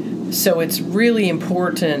preparation. So it's really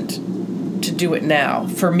important to do it now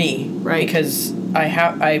for me, right? Because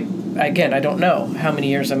I don't know how many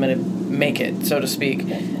years I'm going to make it, so to speak.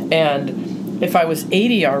 And if I was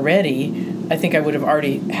 80 already, I think I would have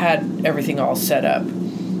already had everything all set up.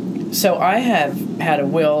 So I have had a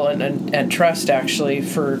will and trust actually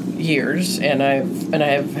for years, and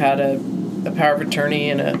I've had a power of attorney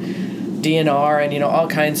and a DNR and all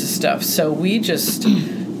kinds of stuff. So we just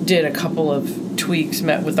did a couple of tweaks,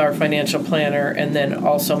 met with our financial planner, and then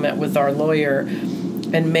also met with our lawyer,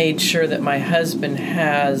 and made sure that my husband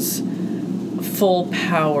has full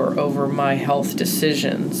power over my health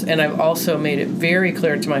decisions. And I've also made it very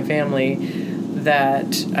clear to my family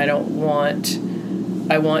that I want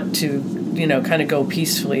to, kind of go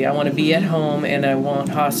peacefully. I want to be at home, and I want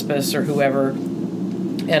hospice or whoever.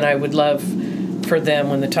 And I would love for them,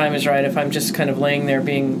 when the time is right, if I'm just kind of laying there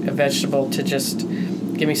being a vegetable, to just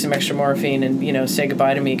give me some extra morphine and, say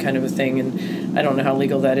goodbye to me, kind of a thing. And I don't know how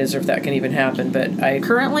legal that is or if that can even happen, but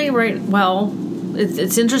currently,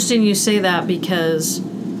 it's interesting you say that, because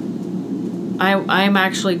I'm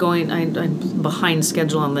actually I'm behind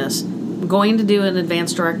schedule on this. I'm going to do an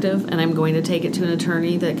advance directive, and I'm going to take it to an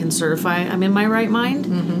attorney that can certify I'm in my right mind.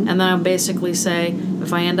 And then I'll basically say,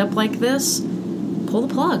 if I end up like this, pull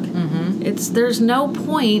the plug. There's no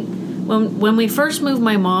point. When we first moved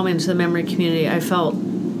my mom into the memory community, I felt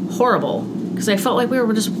horrible, because I felt like we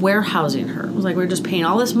were just warehousing her. It was like we were just paying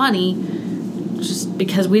all this money just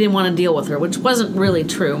because we didn't want to deal with her, which wasn't really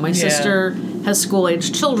true. My sister has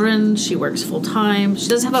school-age children. She works full-time. She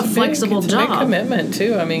does have a flexible job. It's a big commitment,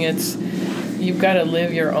 too. I mean, you've got to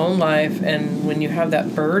live your own life, and when you have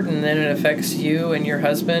that burden, then it affects you and your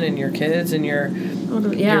husband and your kids and your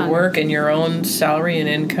your work and your own salary and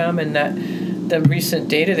income, and that the recent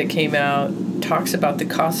data that came out talks about the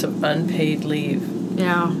cost of unpaid leave.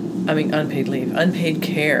 Yeah. Unpaid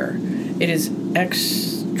care. It is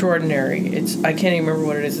extraordinary. I can't even remember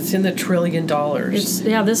what it is. It's in the $1 trillion. This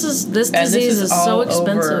disease is so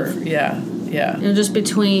expensive. Over. Yeah. Just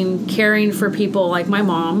between caring for people like my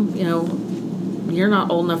mom, you're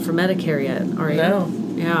not old enough for Medicare yet, are you? No.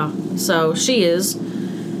 Yeah. So she is,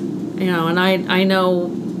 and I know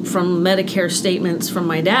from Medicare statements from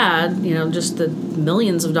my dad, just the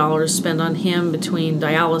millions of dollars spent on him between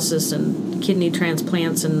dialysis and kidney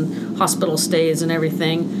transplants and hospital stays and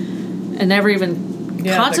everything, and never even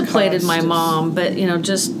contemplated my mom, but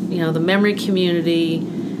the memory community,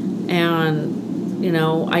 and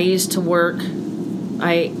I used to work.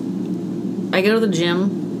 I go to the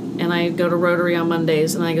gym. And I go to Rotary on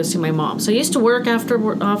Mondays, and I go see my mom. So I used to work after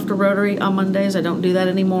Rotary on Mondays. I don't do that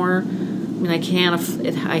anymore. I mean, I can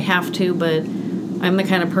if I have to, but I'm the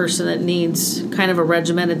kind of person that needs kind of a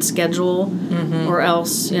regimented schedule, or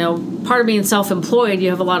else, part of being self-employed,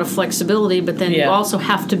 you have a lot of flexibility, but then you also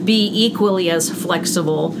have to be equally as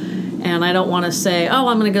flexible. And I don't want to say,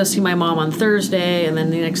 I'm going to go see my mom on Thursday, and then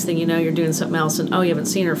the next thing you know, you're doing something else, and you haven't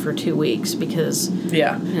seen her for 2 weeks because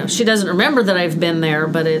she doesn't remember that I've been there,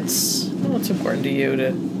 but it's important to you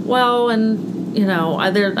to. Well, and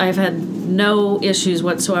I've had no issues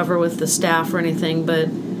whatsoever with the staff or anything, but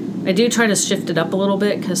I do try to shift it up a little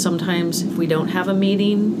bit because sometimes if we don't have a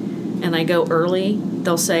meeting and I go early,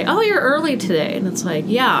 they'll say, you're early today. And it's like,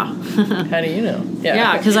 yeah. How do you know?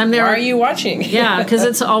 Yeah, because I'm there. Why are you watching? Yeah, because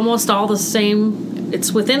it's almost all the same.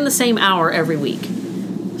 It's within the same hour every week.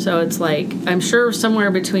 So it's like, I'm sure somewhere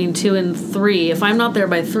between 2 and 3. If I'm not there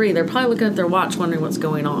by 3, they're probably looking at their watch wondering what's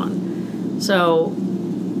going on. So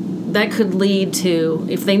that could lead to,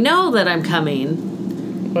 if they know that I'm coming,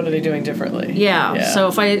 what are they doing differently? Yeah. So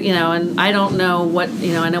if I, and I don't know what,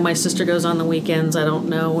 I know my sister goes on the weekends. I don't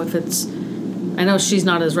know if I know she's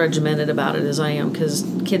not as regimented about it as I am because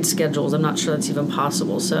kids' schedules, I'm not sure that's even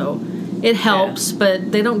possible. So it helps,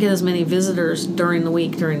 but they don't get as many visitors during the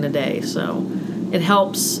week, during the day. So it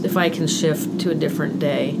helps if I can shift to a different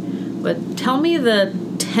day. But tell me the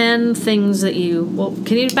 10 things that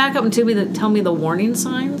can you back up and tell me the warning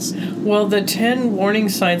signs? Well, the 10 warning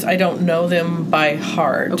signs, I don't know them by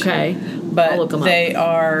heart. Okay. But I'll look them they up.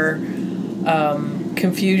 are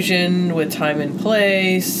confusion with time and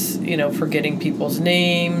place, forgetting people's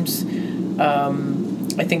names.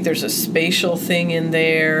 I think there's a spatial thing in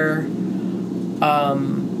there.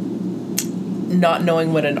 Not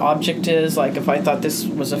knowing what an object is, like if I thought this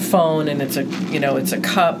was a phone and it's a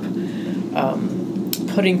cup.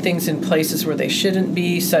 Putting things in places where they shouldn't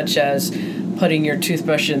be, such as putting your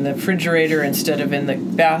toothbrush in the refrigerator instead of in the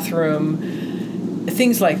bathroom,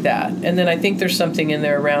 things like that. And then I think there's something in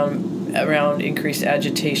there around increased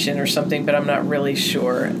agitation or something, but I'm not really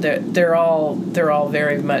sure. They're all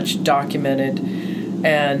very much documented,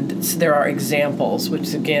 and there are examples,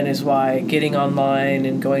 which again is why getting online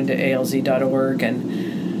and going to alz.org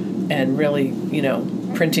and really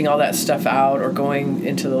printing all that stuff out or going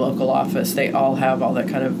into the local office, they all have all that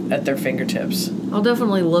kind of at their fingertips. I'll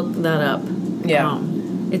definitely look that up. Yeah.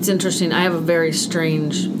 It's interesting. I have a very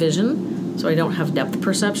strange vision, so I don't have depth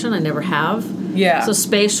perception. I never have. Yeah. So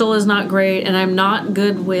spatial is not great, and I'm not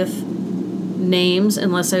good with names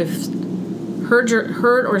unless I've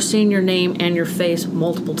heard or seen your name and your face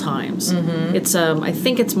multiple times. Mm-hmm. It's I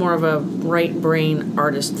think it's more of a right brain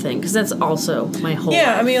artist thing because that's also my whole life.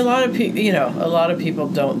 I mean a lot of people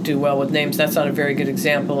don't do well with names. That's not a very good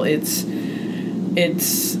example. It's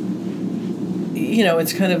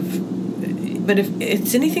kind of, but if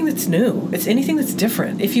it's anything that's new, it's anything that's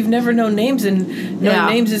different. If you've never known names, and knowing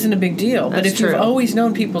names isn't a big deal. But if you've always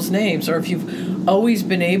known people's names, or if you've always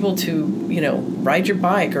been able to, ride your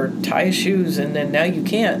bike or tie your shoes, and then now you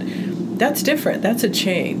can't, that's different. That's a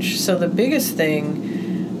change. So the biggest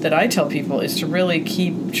thing that I tell people is to really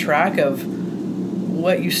keep track of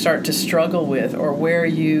what you start to struggle with, or where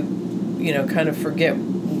you kind of forget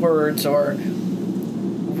words or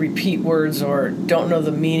repeat words or don't know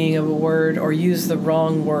the meaning of a word or use the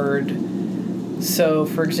wrong word. So,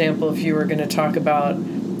 for example, if you were going to talk about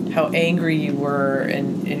how angry you were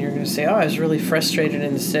and you're going to say, I was really frustrated,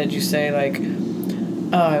 and instead you say, like,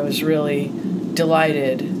 I was really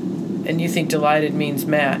delighted, and you think delighted means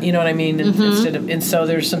mad. You know what I mean? Mm-hmm. And so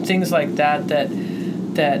there's some things like that's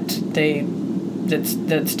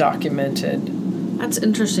documented. That's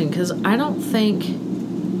interesting because I don't think,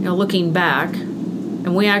 looking back,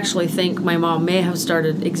 and we actually think my mom may have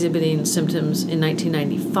started exhibiting symptoms in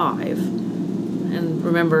 1995. And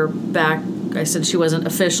remember, back I said she wasn't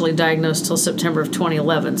officially diagnosed till September of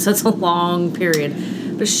 2011, so that's a long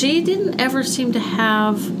period. But she didn't ever seem to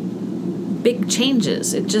have big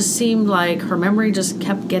changes. It just seemed like her memory just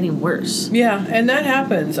kept getting worse. Yeah, and that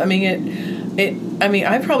happens. I mean,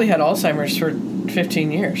 I probably had Alzheimer's for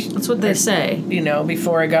 15 years. That's what they say. You know,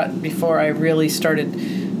 before I really started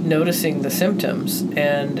noticing the symptoms,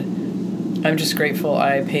 and I'm just grateful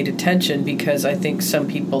I paid attention, because I think some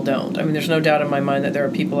people don't. I mean, there's no doubt in my mind that there are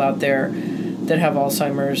people out there that have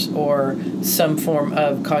Alzheimer's or some form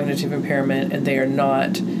of cognitive impairment, and they are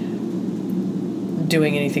not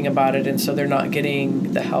doing anything about it, and so they're not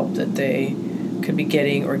getting the help that they could be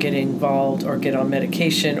getting, or get involved, or get on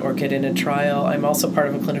medication, or get in a trial. I'm also part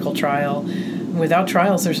of a clinical trial. Without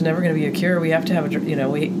trials, there's never going to be a cure. We have to have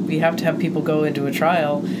we have to have people go into a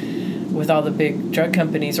trial with all the big drug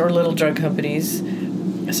companies or little drug companies,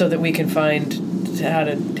 so that we can find how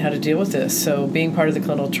to deal with this. So being part of the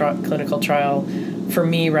clinical trial for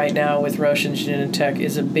me right now with Roche and Genentech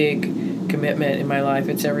is a big commitment in my life.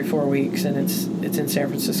 It's every 4 weeks, and it's in San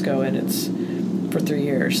Francisco, and it's for 3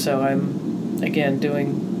 years. So I'm again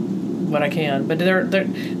doing what I can, but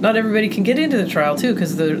not everybody can get into the trial too,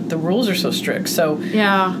 because the rules are so strict. So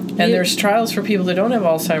yeah, and there's trials for people that don't have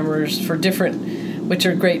Alzheimer's for different, which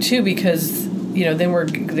are great too, because then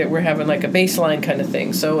we're having like a baseline kind of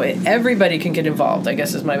thing. So everybody can get involved, I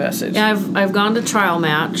guess, is my message. Yeah, I've gone to Trial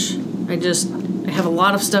Match. I have a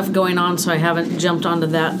lot of stuff going on, so I haven't jumped onto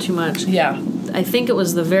that too much. Yeah. I think it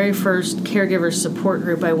was the very first caregiver support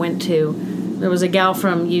group I went to. There was a gal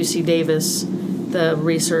from UC Davis, the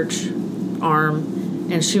research arm,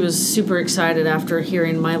 and she was super excited after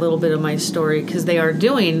hearing my little bit of my story, because they are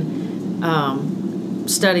doing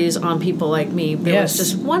studies on people like me. There was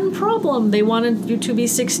just one problem. They wanted you to be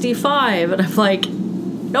 65, and I'm like,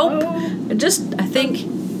 nope. I think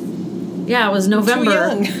it was November. Too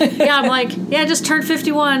young. Yeah, I'm like, I just turned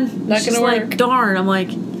 51. Not gonna work. Like, darn. I'm like,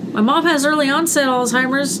 my mom has early onset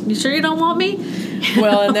Alzheimer's. You sure you don't want me?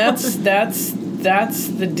 Well, and that's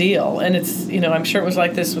the deal. And it's, I'm sure it was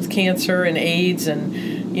like this with cancer and AIDS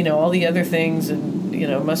and, all the other things, and,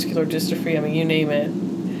 muscular dystrophy, I mean, you name it,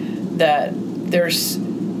 that there's,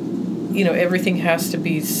 everything has to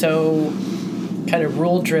be so kind of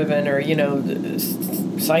rule driven, or,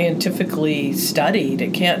 scientifically studied.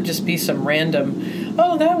 It can't just be some random,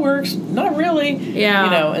 oh, that works, not really.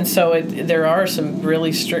 Yeah. And so there are some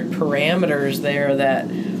really strict parameters there that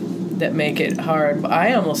make it hard.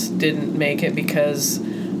 I almost didn't make it, because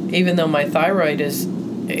even though my thyroid is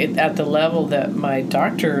at the level that my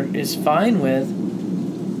doctor is fine with,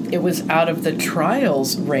 it was out of the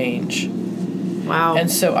trials range. Wow.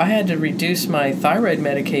 And so I had to reduce my thyroid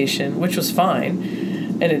medication, which was fine.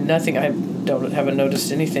 And haven't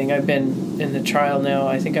noticed anything. I've been in the trial now.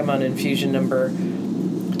 I think I'm on infusion number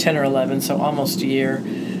 10 or 11, so almost a year.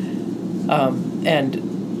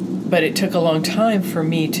 But it took a long time for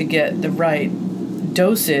me to get the right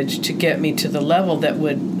dosage to get me to the level that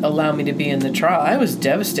would allow me to be in the trial. I was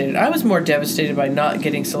devastated. I was more devastated by not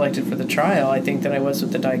getting selected for the trial, I think, than I was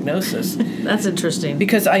with the diagnosis. That's interesting.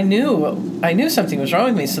 Because I knew something was wrong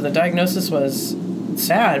with me, so the diagnosis was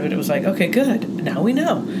sad, but it was like, okay, good. Now we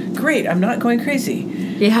know. Great. I'm not going crazy.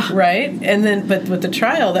 Yeah. Right? And then, but with the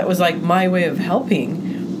trial, that was like my way of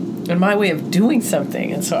helping and my way of doing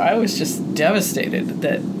something. And so I was just devastated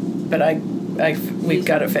but we've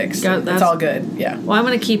got it fixed. It's all good. Yeah. Well, I'm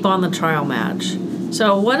going to keep on the Trial Match.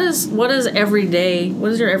 So what is your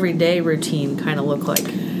everyday routine kind of look like?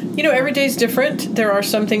 Every day's different. There are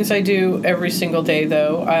some things I do every single day,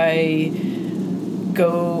 though. I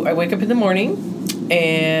wake up in the morning,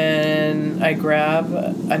 and I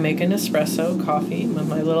make an espresso coffee with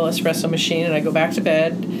my little espresso machine, and I go back to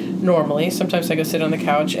bed normally. Sometimes I go sit on the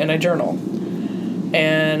couch and I journal.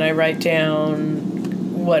 And I write down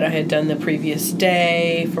what I had done the previous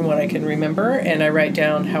day from what I can remember, and I write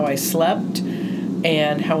down how I slept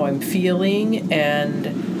and how I'm feeling and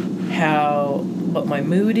what my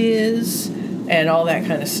mood is and all that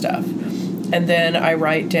kind of stuff. And then I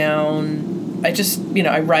write down,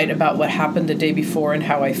 I write about what happened the day before and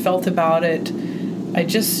how I felt about it. I'm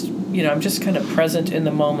just kind of present in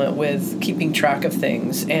the moment with keeping track of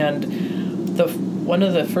things. And one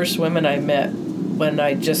of the first women I met when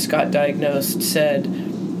I just got diagnosed said,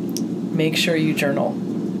 make sure you journal,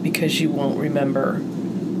 because you won't remember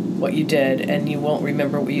what you did, and you won't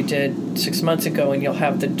remember what you did 6 months ago, and you'll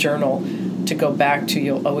have the journal to go back to.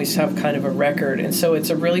 You'll always have kind of a record. And so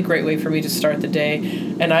it's a really great way for me to start the day,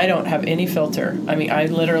 and I don't have any filter. I mean, I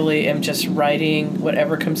literally am just writing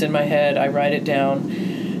whatever comes in my head. I write it down,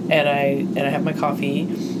 and I have my coffee,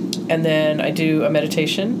 and then I do a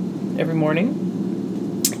meditation every morning.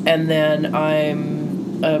 And then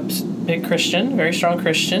I'm a big Christian, very strong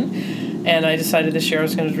Christian, and I decided this year I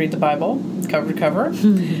was going to read the Bible cover to cover.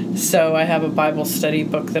 So I have a Bible study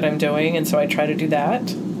book that I'm doing, and so I try to do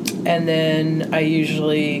that. And then I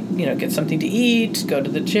usually, get something to eat, go to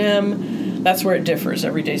the gym. That's where it differs.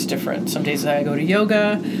 Every day's different. Some days I go to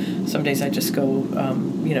yoga. Some days I just go,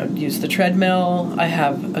 use the treadmill. I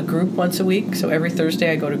have a group once a week. So every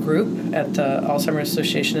Thursday I go to group at the Alzheimer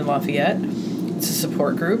Association in Lafayette. It's a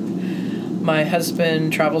support group. My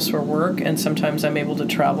husband travels for work, and sometimes I'm able to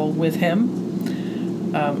travel with him.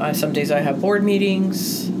 Some days I have board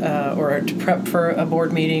meetings or to prep for a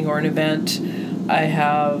board meeting or an event. I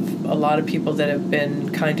have a lot of people that have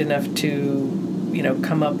been kind enough to,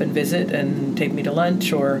 come up and visit and take me to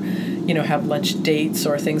lunch or, have lunch dates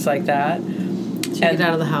or things like that. So you get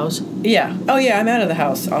out of the house? Yeah. Oh, yeah, I'm out of the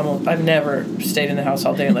house. I've never stayed in the house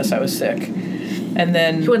all day unless I was sick. And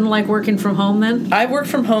then... You wouldn't like working from home then? I've worked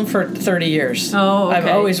from home for 30 years. Oh, okay. I've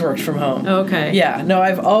always worked from home. Okay. Yeah. No,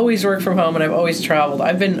 I've always worked from home, and I've always traveled.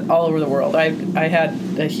 I've been all over the world. I had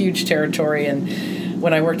a huge territory, and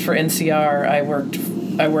when I worked for NCR,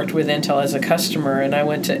 I worked with Intel as a customer, and I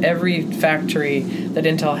went to every factory that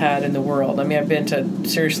Intel had in the world. I mean, I've been to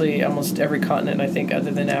seriously almost every continent, I think,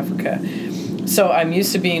 other than Africa. So I'm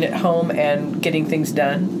used to being at home and getting things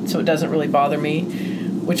done, so it doesn't really bother me,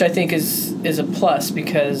 which I think is a plus,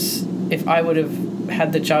 because if I would have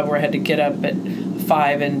had the job where I had to get up at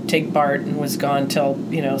 5 and take BART and was gone till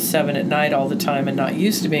 7 at night all the time and not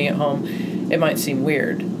used to being at home, it might seem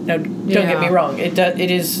weird. Now, don't get me wrong.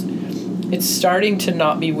 It's starting to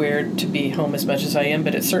not be weird to be home as much as I am,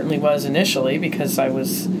 but it certainly was initially, because I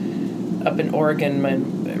was up in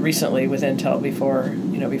Oregon recently with Intel before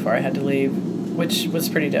I had to leave, which was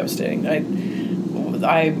pretty devastating. I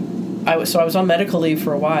was on medical leave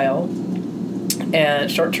for a while, and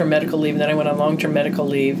short-term medical leave, and then I went on long-term medical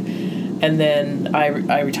leave, and then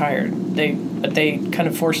I retired. They kind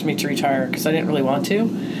of forced me to retire because I didn't really want to.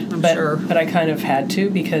 But I kind of had to,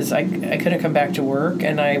 because I couldn't come back to work,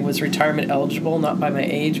 and I was retirement eligible, not by my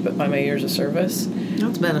age, but by my years of service.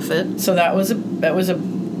 That's a benefit. So that was a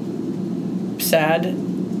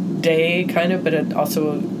sad day, kind of, but it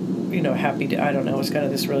also, happy day. I don't know. It was kind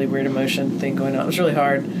of this really weird emotion thing going on. It was really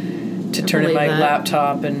hard to turn in my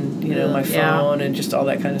laptop and, my phone and just all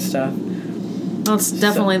that kind of stuff. Well, it's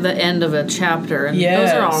definitely the end of a chapter, and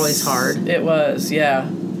those are always hard. It was, yeah.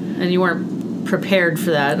 And you weren't prepared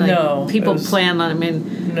for that. No. People plan on,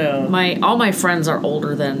 no. All my friends are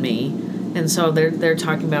older than me, and so they're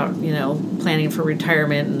talking about, planning for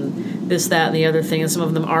retirement and this, that, and the other thing, and some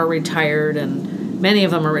of them are retired, and many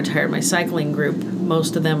of them are retired. My cycling group,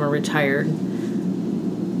 most of them are retired.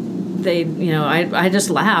 They, I just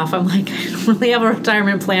laugh. I'm like, I don't really have a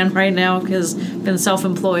retirement plan right now, because I've been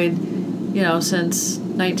self-employed since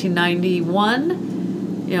 1991,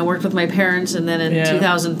 worked with my parents, and then in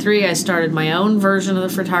 2003, I started my own version of the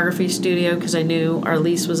photography studio, because I knew our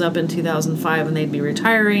lease was up in 2005 and they'd be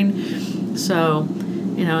retiring. So,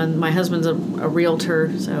 and my husband's a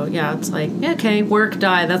realtor, so it's like, okay, work,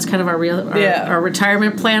 die. That's kind of our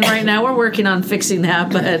retirement plan right now. We're working on fixing that,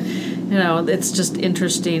 but, it's just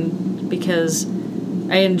interesting because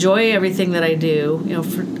I enjoy everything that I do.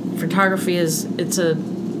 Photography it's a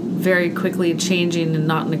very quickly changing, and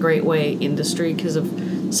not in a great way, industry because of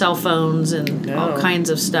cell phones and all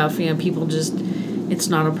kinds of stuff. People just, it's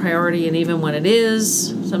not a priority, and even when it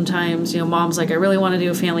is, sometimes, mom's like, I really want to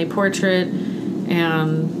do a family portrait,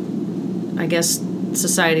 and I guess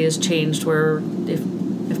society has changed where if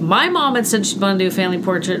my mom had said she'd want to do a family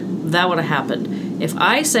portrait, that would have happened. If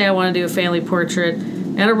I say I want to do a family portrait,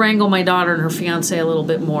 and I wrangle my daughter and her fiance a little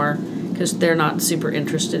bit more, because they're not super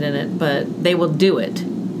interested in it, but they will do it.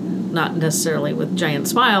 Not necessarily with giant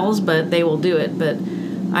smiles, but they will do it. But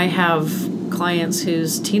I have clients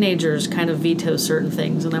whose teenagers kind of veto certain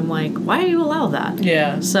things, and I'm like, why do you allow that?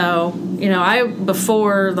 Yeah. So,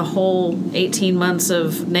 before the whole 18 months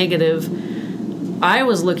of negative, I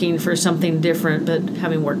was looking for something different, but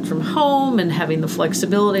having worked from home and having the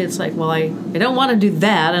flexibility, it's like, well, I don't want to do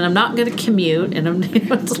that, and I'm not going to commute, and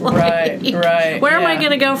it's like, right. Where am I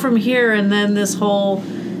going to go from here? And then this whole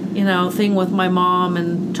thing with my mom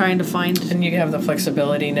and trying to find... And you have the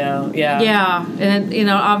flexibility now, yeah. Yeah, and,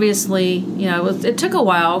 obviously, it took a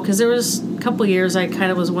while, because there was a couple years I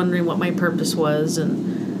kind of was wondering what my purpose was,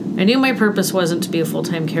 and I knew my purpose wasn't to be a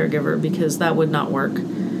full-time caregiver, because that would not work.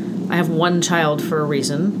 I have one child for a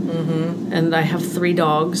reason, and I have 3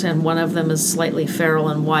 dogs, and one of them is slightly feral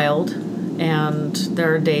and wild, and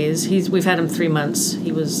there are days... We've had him 3 months.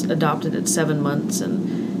 He was adopted at 7 months,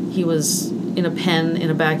 and he was... in a pen in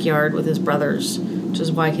a backyard with his brothers which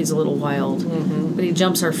is why he's a little wild. Mm-hmm. But he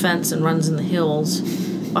jumps our fence and runs in the hills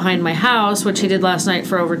behind my house, which he did last night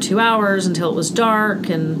for over 2 hours until it was dark,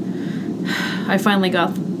 and I finally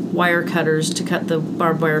got wire cutters to cut the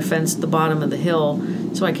barbed wire fence at the bottom of the hill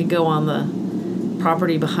so I could go on the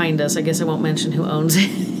property behind us. I guess I won't mention who owns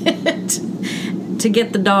it. To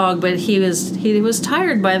get the dog, but he was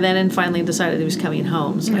tired by then and finally decided he was coming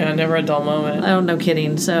home. So yeah, never a dull moment. Oh, no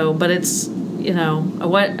kidding. So, but it's,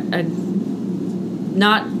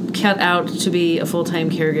 not cut out to be a full-time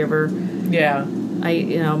caregiver. Yeah.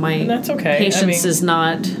 My that's okay. patience is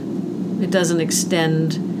not, it doesn't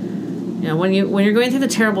extend. When you're going through the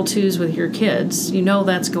terrible twos with your kids,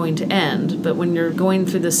 that's going to end. But when you're going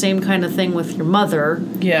through the same kind of thing with your mother,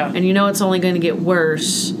 yeah, and it's only going to get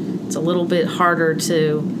worse, it's a little bit harder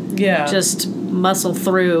to just muscle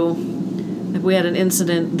through. Like we had an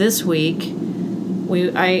incident this week.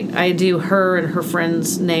 I do her and her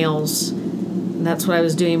friend's nails. And that's what I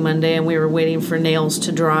was doing Monday, and we were waiting for nails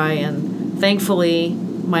to dry. And thankfully,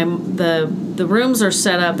 the rooms are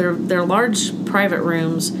set up. They're large private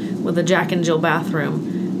rooms with a Jack and Jill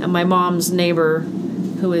bathroom. And my mom's neighbor,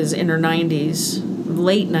 who is in her 90s,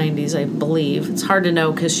 late 90s, I believe. It's hard to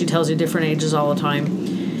know because she tells you different ages all the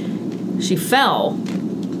time. She fell.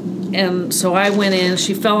 And so I went in.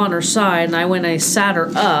 She fell on her side, and I sat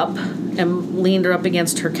her up and leaned her up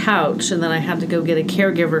against her couch, and then I had to go get a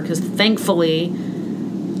caregiver because thankfully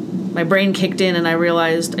my brain kicked in and I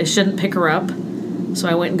realized I shouldn't pick her up. So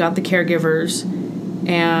I went and got the caregivers,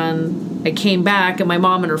 and I came back, and my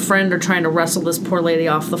mom and her friend are trying to wrestle this poor lady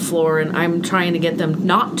off the floor, and I'm trying to get them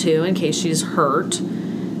not to in case she's hurt.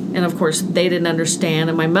 And of course they didn't understand,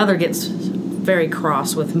 and my mother gets very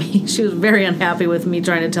cross with me. She was very unhappy with me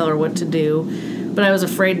trying to tell her what to do, but I was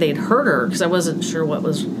afraid they'd hurt her because I wasn't sure what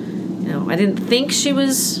was, I didn't think she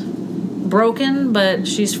was broken, but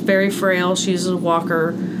she's very frail. She's a walker,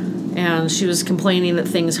 and she was complaining that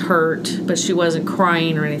things hurt, but she wasn't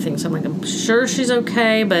crying or anything. So I'm like, I'm sure she's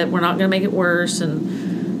okay, but we're not going to make it worse.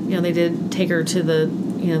 And, they did take her to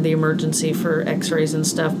the emergency for x-rays and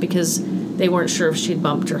stuff because they weren't sure if she'd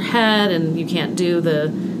bumped her head, and you can't do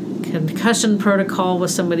the concussion protocol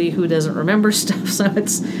with somebody who doesn't remember stuff. So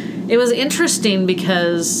it was interesting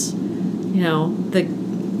because,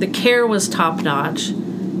 the care was top-notch,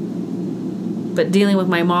 but dealing with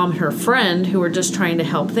my mom and her friend who were just trying to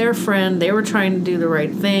help their friend, they were trying to do the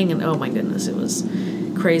right thing, and oh my goodness, it was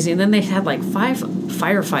crazy. And then they had like 5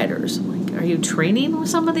 firefighters. I'm like, are you training with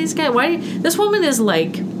some of these guys? Why? This woman is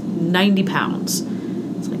like 90 pounds.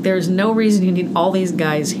 It's like there's no reason you need all these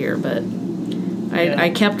guys here, but I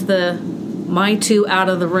kept my 2 out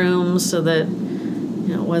of the room so that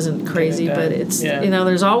it wasn't crazy, but it's,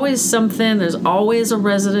 there's always something. There's always a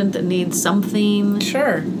resident that needs something.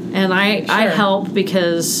 Sure. And I help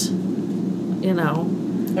because, that's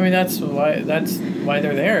why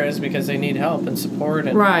they're there, is because they need help and support.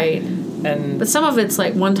 And, right. And but some of it's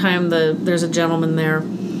like one time there's a gentleman there,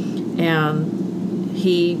 and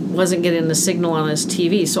he wasn't getting the signal on his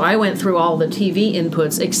TV. So I went through all the TV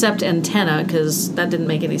inputs except antenna because that didn't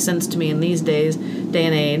make any sense to me in these day and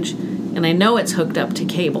age. And I know it's hooked up to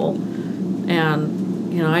cable. And,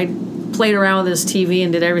 I played around with this TV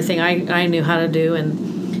and did everything I knew how to do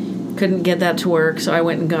and couldn't get that to work. So I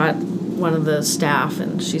went and got one of the staff,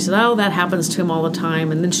 and she said, oh, that happens to him all the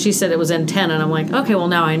time. And then she said it was antenna. And I'm like, okay, well,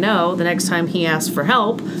 now I know. The next time he asks for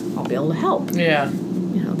help, I'll be able to help. Yeah.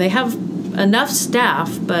 They have enough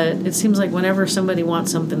staff, but it seems like whenever somebody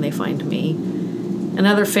wants something, they find me. And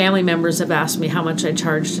other family members have asked me how much I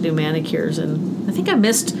charge to do manicures, and I think I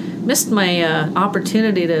missed my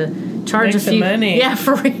opportunity to charge Make a few. Money. Yeah,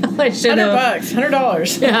 for real. I should have.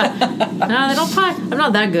 $100. Yeah. No, they don't probably. I'm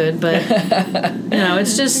not that good, but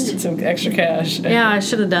it's just get some extra cash. Yeah, I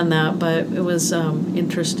should have done that, but it was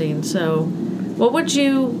interesting. So, what would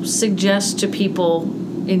you suggest to people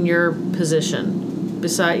in your position?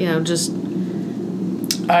 Besides, just.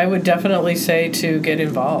 I would definitely say to get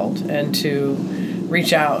involved and to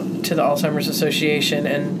reach out to the Alzheimer's Association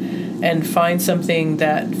and find something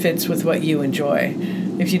that fits with what you enjoy.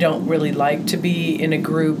 If you don't really like to be in a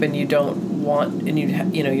group and you don't want, and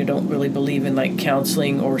you don't really believe in like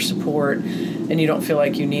counseling or support, and you don't feel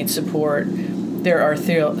like you need support, there are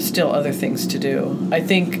still other things to do. I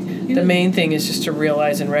think the main thing is just to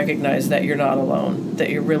realize and recognize that you're not alone, that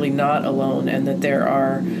you're really not alone, and that there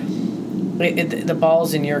are the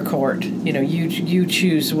ball's in your court. You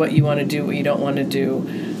choose what you want to do, what you don't want to do.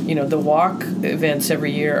 The walk events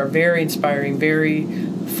every year are very inspiring, very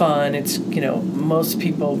fun. It's, most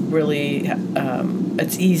people really,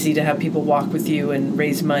 it's easy to have people walk with you and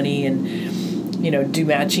raise money, and do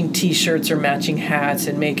matching T-shirts or matching hats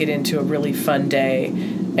and make it into a really fun day.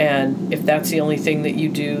 And if that's the only thing that you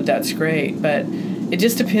do, that's great. But it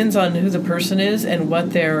just depends on who the person is and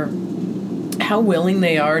how willing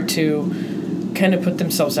they are to kind of put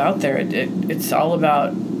themselves out there. It's all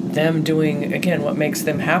about them doing, again, what makes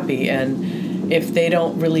them happy. And if they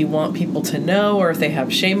don't really want people to know, or if they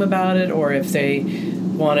have shame about it, or if they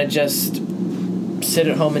want to just sit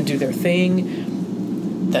at home and do their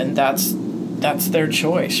thing, then that's their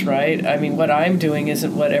choice, right? I mean, what I'm doing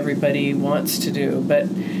isn't what everybody wants to do, but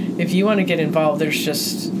if you want to get involved, there's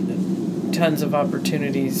just tons of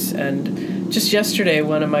opportunities. And just yesterday,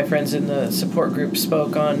 one of my friends in the support group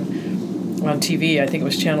spoke on TV, I think it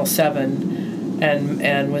was Channel 7,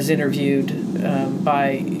 and was interviewed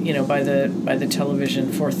by the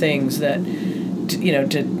television for things that,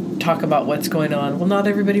 to talk about what's going on. Well, not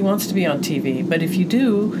everybody wants to be on TV, but if you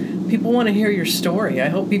do, people want to hear your story. I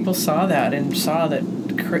hope people saw that and saw that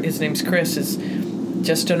his name's Chris is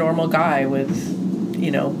just a normal guy with,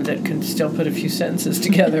 that can still put a few sentences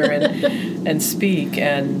together and speak.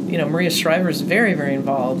 And, Maria Shriver is very, very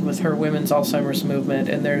involved with her women's Alzheimer's movement,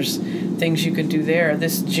 and there's things you can do there.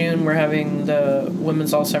 This June, we're having the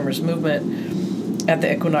women's Alzheimer's movement at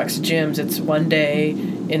the Equinox gyms. It's one day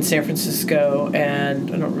in San Francisco,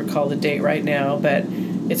 and I don't recall the date right now, but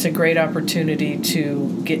it's a great opportunity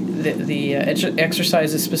to get the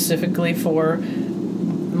exercises specifically for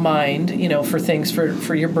mind, for things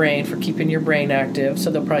for your brain, for keeping your brain active. So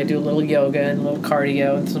they'll probably do a little yoga and a little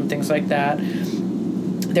cardio and some things like that.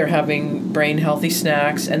 They're having brain healthy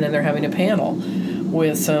snacks, and then they're having a panel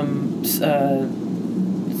with some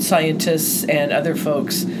scientists and other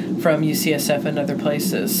folks from UCSF and other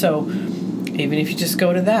places. So even if you just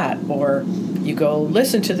go to that, or you go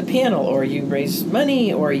listen to the panel, or you raise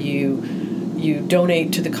money, or you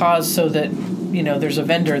donate to the cause so that, there's a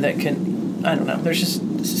vendor that can, I don't know, there's just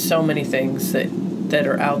so many things that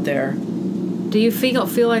are out there. Do you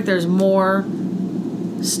feel like there's more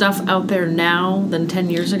stuff out there now than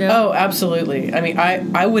 10 years ago? Oh, absolutely. I mean,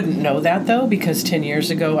 I wouldn't know that, though, because 10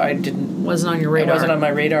 years ago wasn't on your radar. It wasn't on my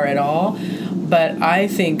radar at all. But I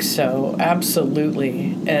think so,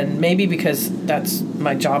 absolutely. And maybe because that's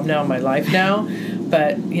my job now, my life now.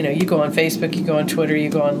 But, you go on Facebook, you go on Twitter, you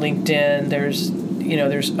go on LinkedIn, there's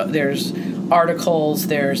articles,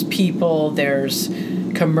 there's people, there's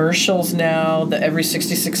commercials now that every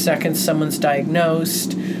 66 seconds someone's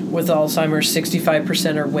diagnosed with Alzheimer's.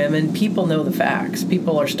 65% are women. People know the facts.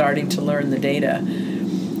 People are starting to learn the data.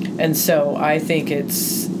 And so I think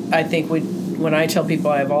when I tell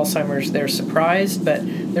people I have Alzheimer's, they're surprised, but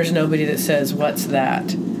there's nobody that says, what's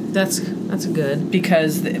that? That's good.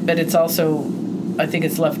 But it's also, I think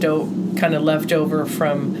it's left over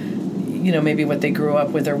from, maybe what they grew up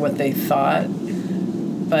with or what they thought.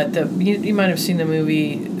 But you might have seen the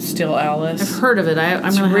movie Still Alice. I've heard of it.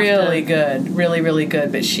 It's really good, really, really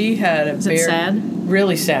good. But she had Is it sad?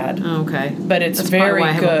 Really sad. Oh, okay. But it's That's very why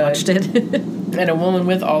I haven't watched it. And a woman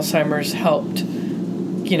with Alzheimer's helped,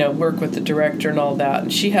 work with the director and all that.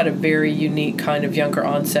 And she had a very unique kind of younger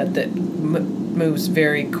onset that moves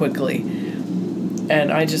very quickly. And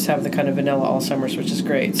I just have the kind of vanilla Alzheimer's, which is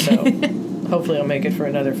great. So hopefully I'll make it for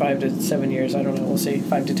another 5 to 7 years. I don't know. We'll see.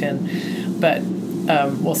 5 to 10. But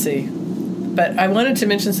we'll see. But I wanted to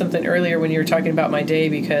mention something earlier when you were talking about my day,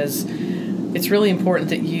 because it's really important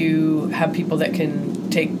that you have people that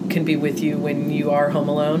can be with you when you are home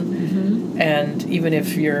alone. Mm-hmm. And even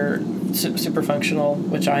if you're super functional,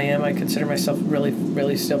 which I am, I consider myself really,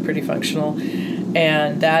 really still pretty functional.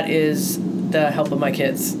 And that is the help of my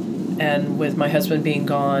kids. And with my husband being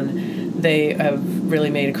gone, they have really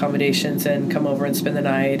made accommodations and come over and spend the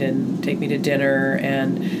night and take me to dinner,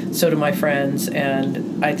 and so do my friends.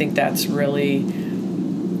 And I think that's really,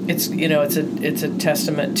 it's a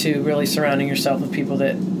testament to really surrounding yourself with people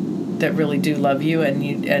that really do love you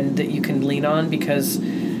and that you can lean on, because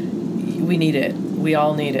we need it. We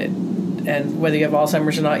all need it. And whether you have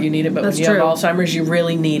Alzheimer's or not, you need it. But That's when you true. have Alzheimer's, you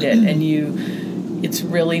really need it. And it's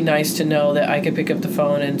really nice to know that I could pick up the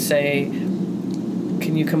phone and say,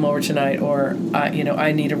 can you come over tonight? Or,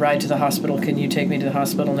 I need a ride to the hospital. Can you take me to the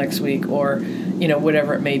hospital next week? Or,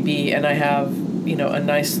 whatever it may be. And I have, a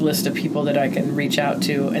nice list of people that I can reach out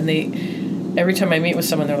to. And every time I meet with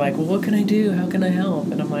someone, they're like, well, what can I do? How can I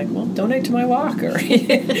help? And I'm like, well, donate to my walk, or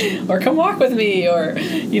or come walk with me, or,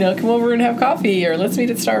 come over and have coffee, or let's meet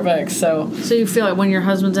at Starbucks. So you feel like when your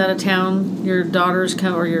husband's out of town, your daughters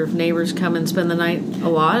come or your neighbors come and spend the night a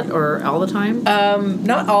lot, or all the time?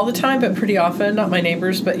 Not all the time, but pretty often. Not my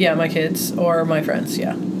neighbors, but yeah, my kids or my friends,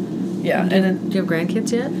 yeah. Yeah. Do you have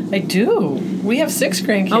grandkids yet? I do. We have 6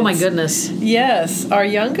 grandkids. Oh, my goodness. Yes. Our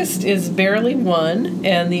youngest is barely 1,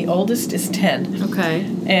 and the oldest is 10. Okay.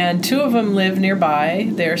 And 2 of them live nearby.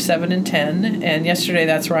 They're 7 and 10. And yesterday,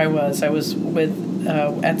 that's where I was. I was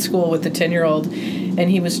at school with the 10-year-old, and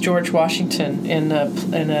he was George Washington in a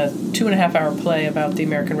 2.5-hour play about the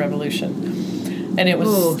American Revolution. And it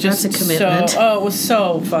was just that's a commitment. it was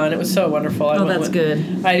so fun. It was so wonderful. That's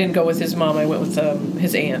good. I didn't go with his mom. I went with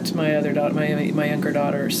his aunt, my other daughter, my younger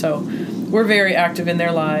daughter. So we're very active in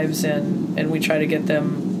their lives, and we try to get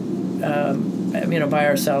them, by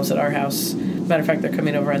ourselves at our house. Matter of fact, they're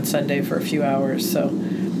coming over on Sunday for a few hours. So,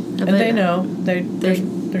 and they know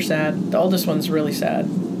they're sad. The oldest one's really sad,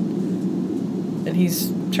 and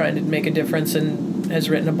he's trying to make a difference and has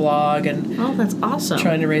written a blog and that's awesome.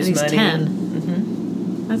 Trying to raise money. He's 10.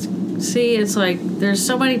 It's like there's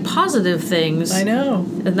so many positive things. I know.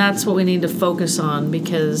 And that's what we need to focus on,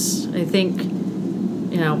 because I think,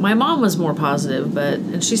 my mom was more positive,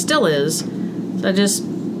 and she still is. So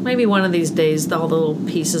maybe one of these days all the little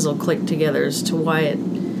pieces will click together as to why it,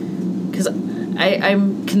 because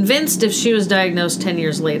I'm convinced if she was diagnosed 10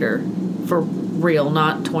 years later, for real,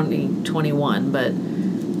 not 2021, but,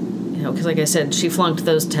 because like I said, she flunked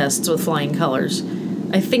those tests with flying colors.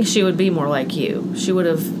 I think she would be more like you. She would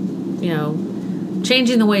have,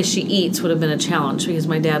 changing the way she eats would have been a challenge, because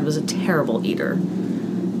my dad was a terrible eater.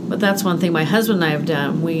 But that's one thing my husband and I have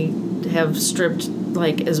done. We have stripped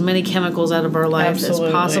as many chemicals out of our life as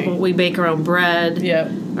possible. We bake our own bread.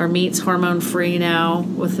 Yep. Our meat's hormone free now,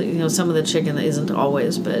 with some of the chicken that isn't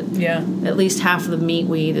always, but at least half of the meat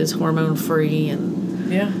we eat is hormone free.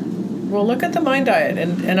 And well, look at the Mind Diet,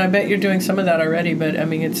 and I bet you're doing some of that already. But I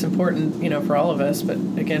mean, it's important, for all of us. But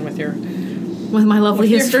again, with my lovely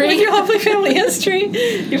history, with your lovely family history,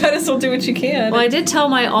 you might as well do what you can. Well, I did tell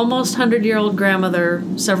my almost 100-year-old grandmother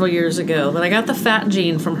several years ago that I got the fat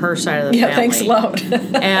gene from her side of the family. Yeah, thanks a lot.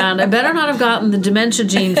 And I better not have gotten the dementia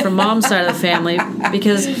gene from mom's side of the family,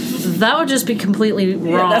 because that would just be completely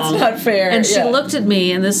wrong. Yeah, that's not fair. And she looked at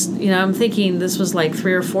me, and this, I'm thinking this was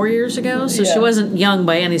 3 or 4 years ago, so she wasn't young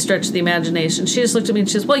by any stretch of the imagination. She just looked at me and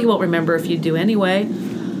she says, "Well, you won't remember if you do anyway."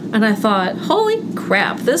 And I thought, holy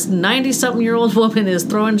crap, this 90-something-year-old woman is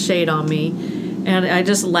throwing shade on me. And I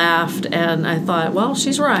just laughed, and I thought, well,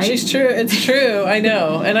 she's right. She's true. It's true. I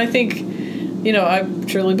know. And I think, I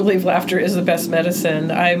truly believe laughter is the best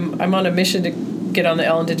medicine. I'm on a mission to get on the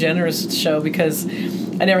Ellen DeGeneres show, because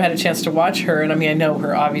I never had a chance to watch her. And, I know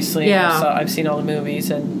her, obviously. Yeah. I've seen all the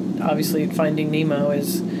movies, and obviously Finding Nemo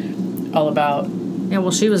is all about... Yeah,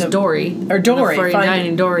 well, she was Dory. Or Dory.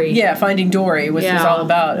 Finding Dory. Yeah, Finding Dory, which is all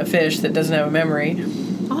about a fish that doesn't have a memory.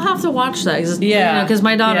 I'll have to watch that. Because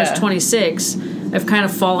my daughter's 26. I've kind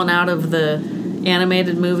of fallen out of the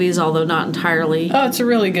animated movies, although not entirely. Oh, it's a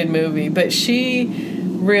really good movie. But she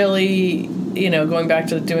really, going back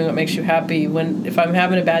to doing what makes you happy, if I'm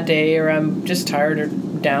having a bad day, or I'm just tired or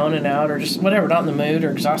down and out, or just whatever, not in the mood,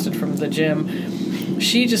 or exhausted from the gym,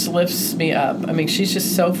 she just lifts me up. I mean, she's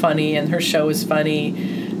just so funny, and her show is funny.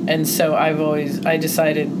 And so I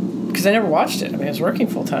decided, because I never watched it. I was working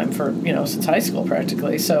full time for, since high school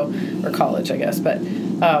practically, or college, I guess. But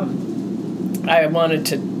I wanted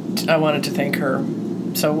to thank her.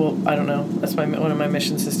 So I don't know. That's one of my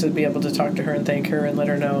missions, is to be able to talk to her and thank her and let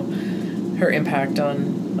her know her impact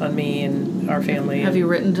on me and our family. Have you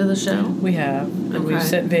written to the show? We have. And we've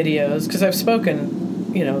sent videos, because I've spoken,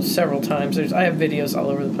 several times. I have videos all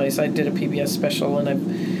over the place. I did a PBS special, and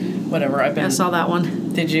I saw that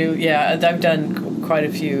one. Did you? Yeah, I've done quite a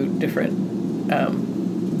few different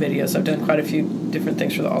videos. I've done quite a few different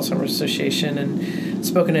things for the Alzheimer's Association, and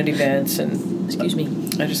spoken at events. And excuse me,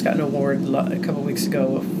 I just got an award a couple weeks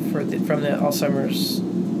ago from the Alzheimer's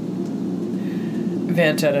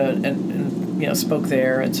event and spoke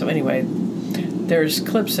there. And so anyway, there's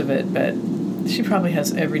clips of it, but she probably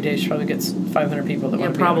has every day. She probably gets 500 people that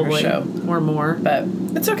want to be on her show. Or more. But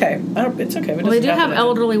it's okay. It's okay. Well, they do have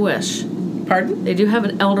Elderly Wish. Pardon? They do have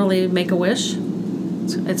an Elderly Make-A-Wish.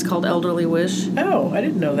 It's called Elderly Wish. Oh, I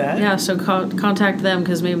didn't know that. Yeah, so contact them,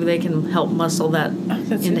 because maybe they can help muscle that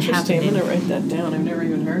that's into interesting. happening. I'm going to write that down. I've never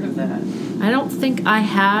even heard of that. I don't think I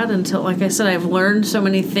had until, like I said, I've learned so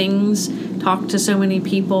many things, talked to so many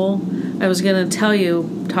people. I was going to tell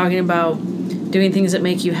you, talking about doing things that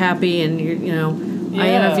make you happy, and I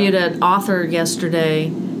interviewed an author yesterday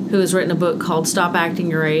who has written a book called Stop Acting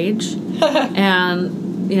Your Age.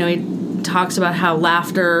 And he talks about how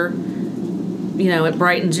laughter, it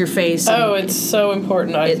brightens your face. It's so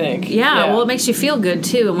important, I think. Yeah, well, it makes you feel good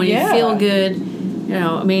too, and when you feel good,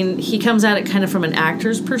 he comes at it kind of from an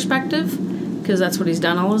actor's perspective, because that's what he's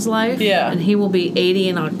done all his life. Yeah. And he will be 80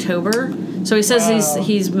 in October. So he says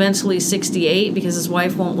he's mentally 68 because his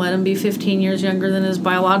wife won't let him be 15 years younger than his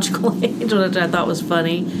biological age, which I thought was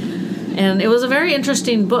funny. And it was a very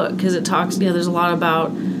interesting book because it talks, there's a lot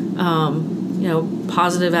about,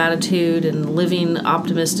 positive attitude and living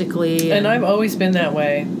optimistically. And I've always been that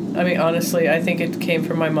way. I mean, honestly, I think it came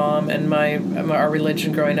from my mom and our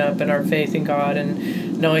religion growing up and our faith in God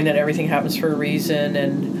and knowing that everything happens for a reason.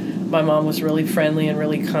 And my mom was really friendly and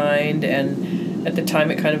really kind. And at the time,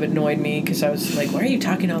 it kind of annoyed me because I was like, why are you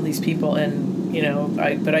talking to all these people? And,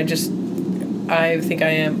 I think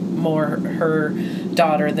I am more her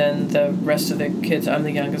daughter than the rest of the kids. I'm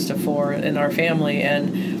the youngest of 4 in our family.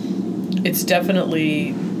 And it's just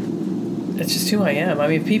who I am. I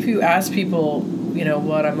mean, if you ask people,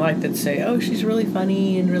 what I'm like, that say, oh, she's really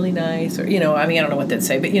funny and really nice, or, I don't know what they'd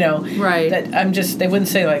say, but, right. That they wouldn't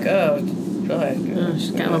say like, oh,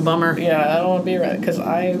 she's kind of a bummer. Yeah, I don't want to be around because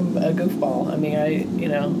I'm a goofball. I mean, I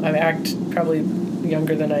act probably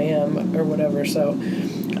younger than I am or whatever, so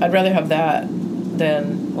I'd rather have that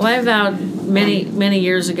than... Well, I vowed many, many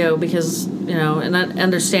years ago because, and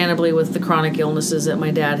understandably with the chronic illnesses that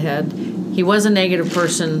my dad had, he was a negative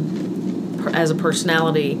person as a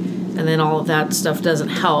personality, and then all of that stuff doesn't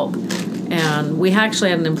help. And we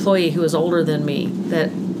actually had an employee who was older than me that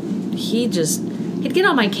he'd get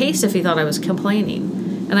on my case if he thought I was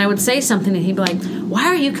complaining. And I would say something and he'd be like, why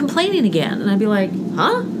are you complaining again? And I'd be like,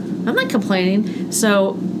 huh? I'm not complaining.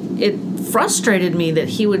 So it frustrated me that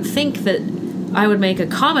he would think that I would make a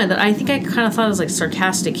comment that I think I kind of thought was like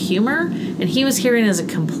sarcastic humor, and he was hearing it as a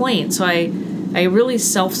complaint. So I really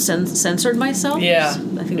self-censored myself. Yeah.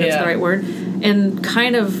 I think that's the right word. And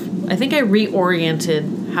kind of, I think I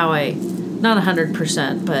reoriented how not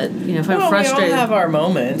 100%, but, if I'm frustrated. We all have our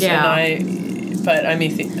moments. Yeah. I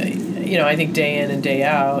think day in and day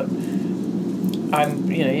out,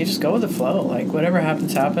 you just go with the flow. Like, whatever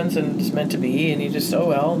happens, and it's meant to be, and you just,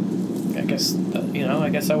 I guess, I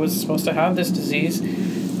guess I was supposed to have this disease,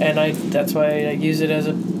 and that's why I use it as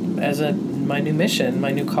my new mission,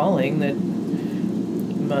 my new calling, and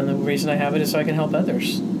the reason I have it is so I can help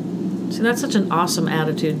others. See, that's such an awesome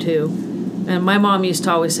attitude, too. And my mom used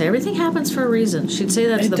to always say, everything happens for a reason. She'd say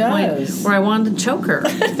that to the point where I wanted to choke her.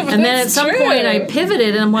 And then at some point I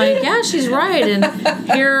pivoted, and I'm like, yeah, she's right. And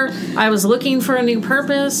here I was looking for a new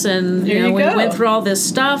purpose, and we went through all this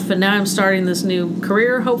stuff, and now I'm starting this new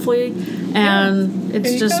career, hopefully. And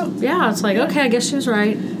it's just, it's like, okay, I guess she was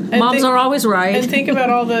right. Moms are always right. And think about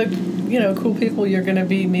all the, cool people you're going to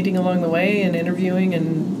be meeting along the way and interviewing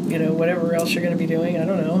and, whatever else you're going to be doing. I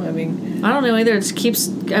don't know. I don't know either.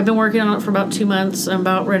 I've been working on it for about 2 months. I'm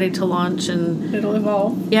about ready to launch, and it'll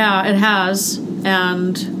evolve. Yeah, it has.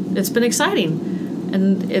 And it's been exciting.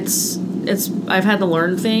 And I've had to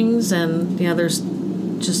learn things, and, there's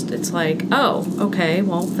just, it's like, oh, okay,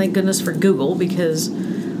 well, thank goodness for Google, because,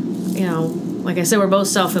 like I said, we're both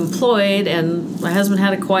self-employed, and my husband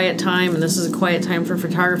had a quiet time, and this is a quiet time for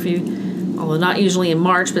photography, although not usually in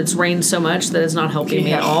March, but it's rained so much that it's not helping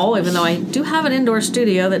me at all, even though I do have an indoor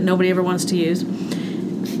studio that nobody ever wants to use.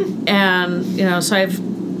 And, so I've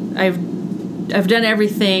done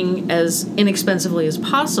everything as inexpensively as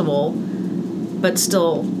possible, but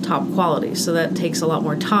still top quality. So that takes a lot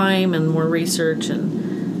more time and more research,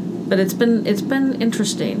 but it's been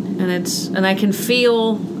interesting, and I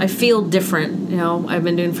feel different. I've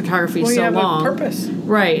been doing photography so long. You have a purpose,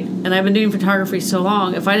 right? And I've been doing photography so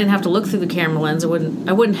long. If I didn't have to look through the camera lens, I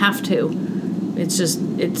wouldn't have to. It's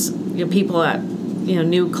people that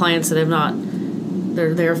new clients that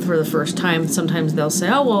they're there for the first time. Sometimes they'll say,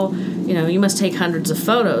 oh well, you must take hundreds of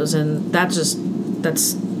photos, and that's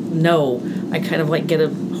no. I kind of like get a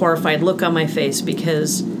horrified look on my face,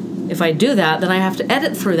 because if I do that, then I have to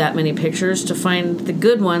edit through that many pictures to find the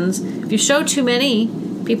good ones. If you show too many,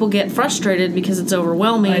 people get frustrated because it's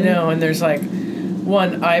overwhelming. I know, and there's like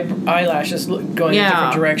one eyelash is going in a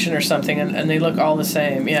different direction or something, and they look all the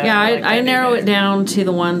same. I narrow it down to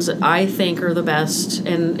the ones that I think are the best,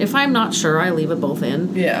 and if I'm not sure, I leave it both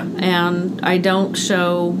in. Yeah. And I don't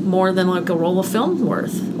show more than like a roll of film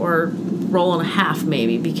worth, or roll and a half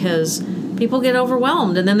maybe, because people get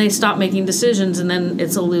overwhelmed, and then they stop making decisions, and then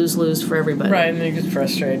it's a lose-lose for everybody. Right, and they get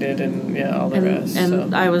frustrated, and all the rest.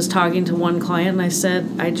 And I was talking to one client, and I said,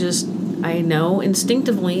 I know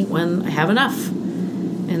instinctively when I have enough.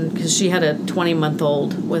 And because she had a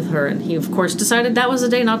 20-month-old with her, and he, of course, decided that was the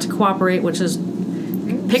day not to cooperate, which is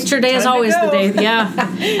picture day is always the day. Yeah.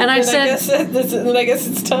 And I said... I guess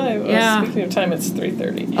it's time. Yeah. Speaking of time, it's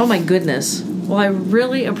 3:30. Oh, my goodness. Well, I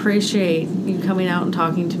really appreciate you coming out and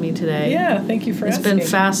talking to me today. Yeah, thank you for asking. It's been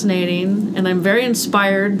fascinating, and I'm very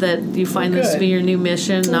inspired that you find this to be your new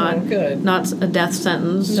mission, not a death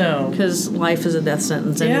sentence. No. Because life is a death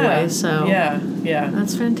sentence anyway, so... Yeah.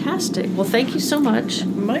 That's fantastic. Well, thank you so much.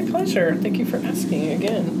 My pleasure. Thank you for asking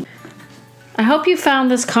again. I hope you found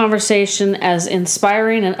this conversation as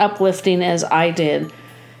inspiring and uplifting as I did.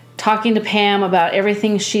 Talking to Pam about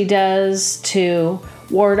everything she does to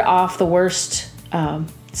ward off the worst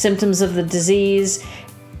symptoms of the disease,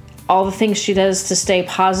 all the things she does to stay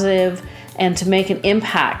positive and to make an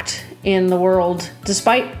impact in the world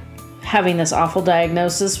despite having this awful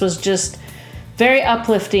diagnosis was just very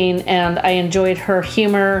uplifting, and I enjoyed her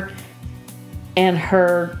humor and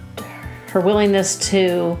her willingness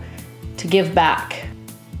to give back.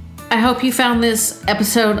 I hope you found this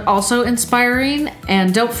episode also inspiring,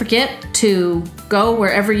 and don't forget to go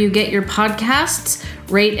wherever you get your podcasts,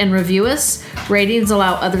 rate and review us. Ratings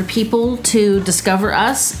allow other people to discover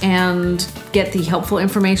us and get the helpful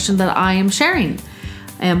information that I am sharing.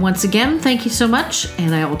 And once again, thank you so much,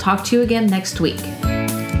 and I will talk to you again next week.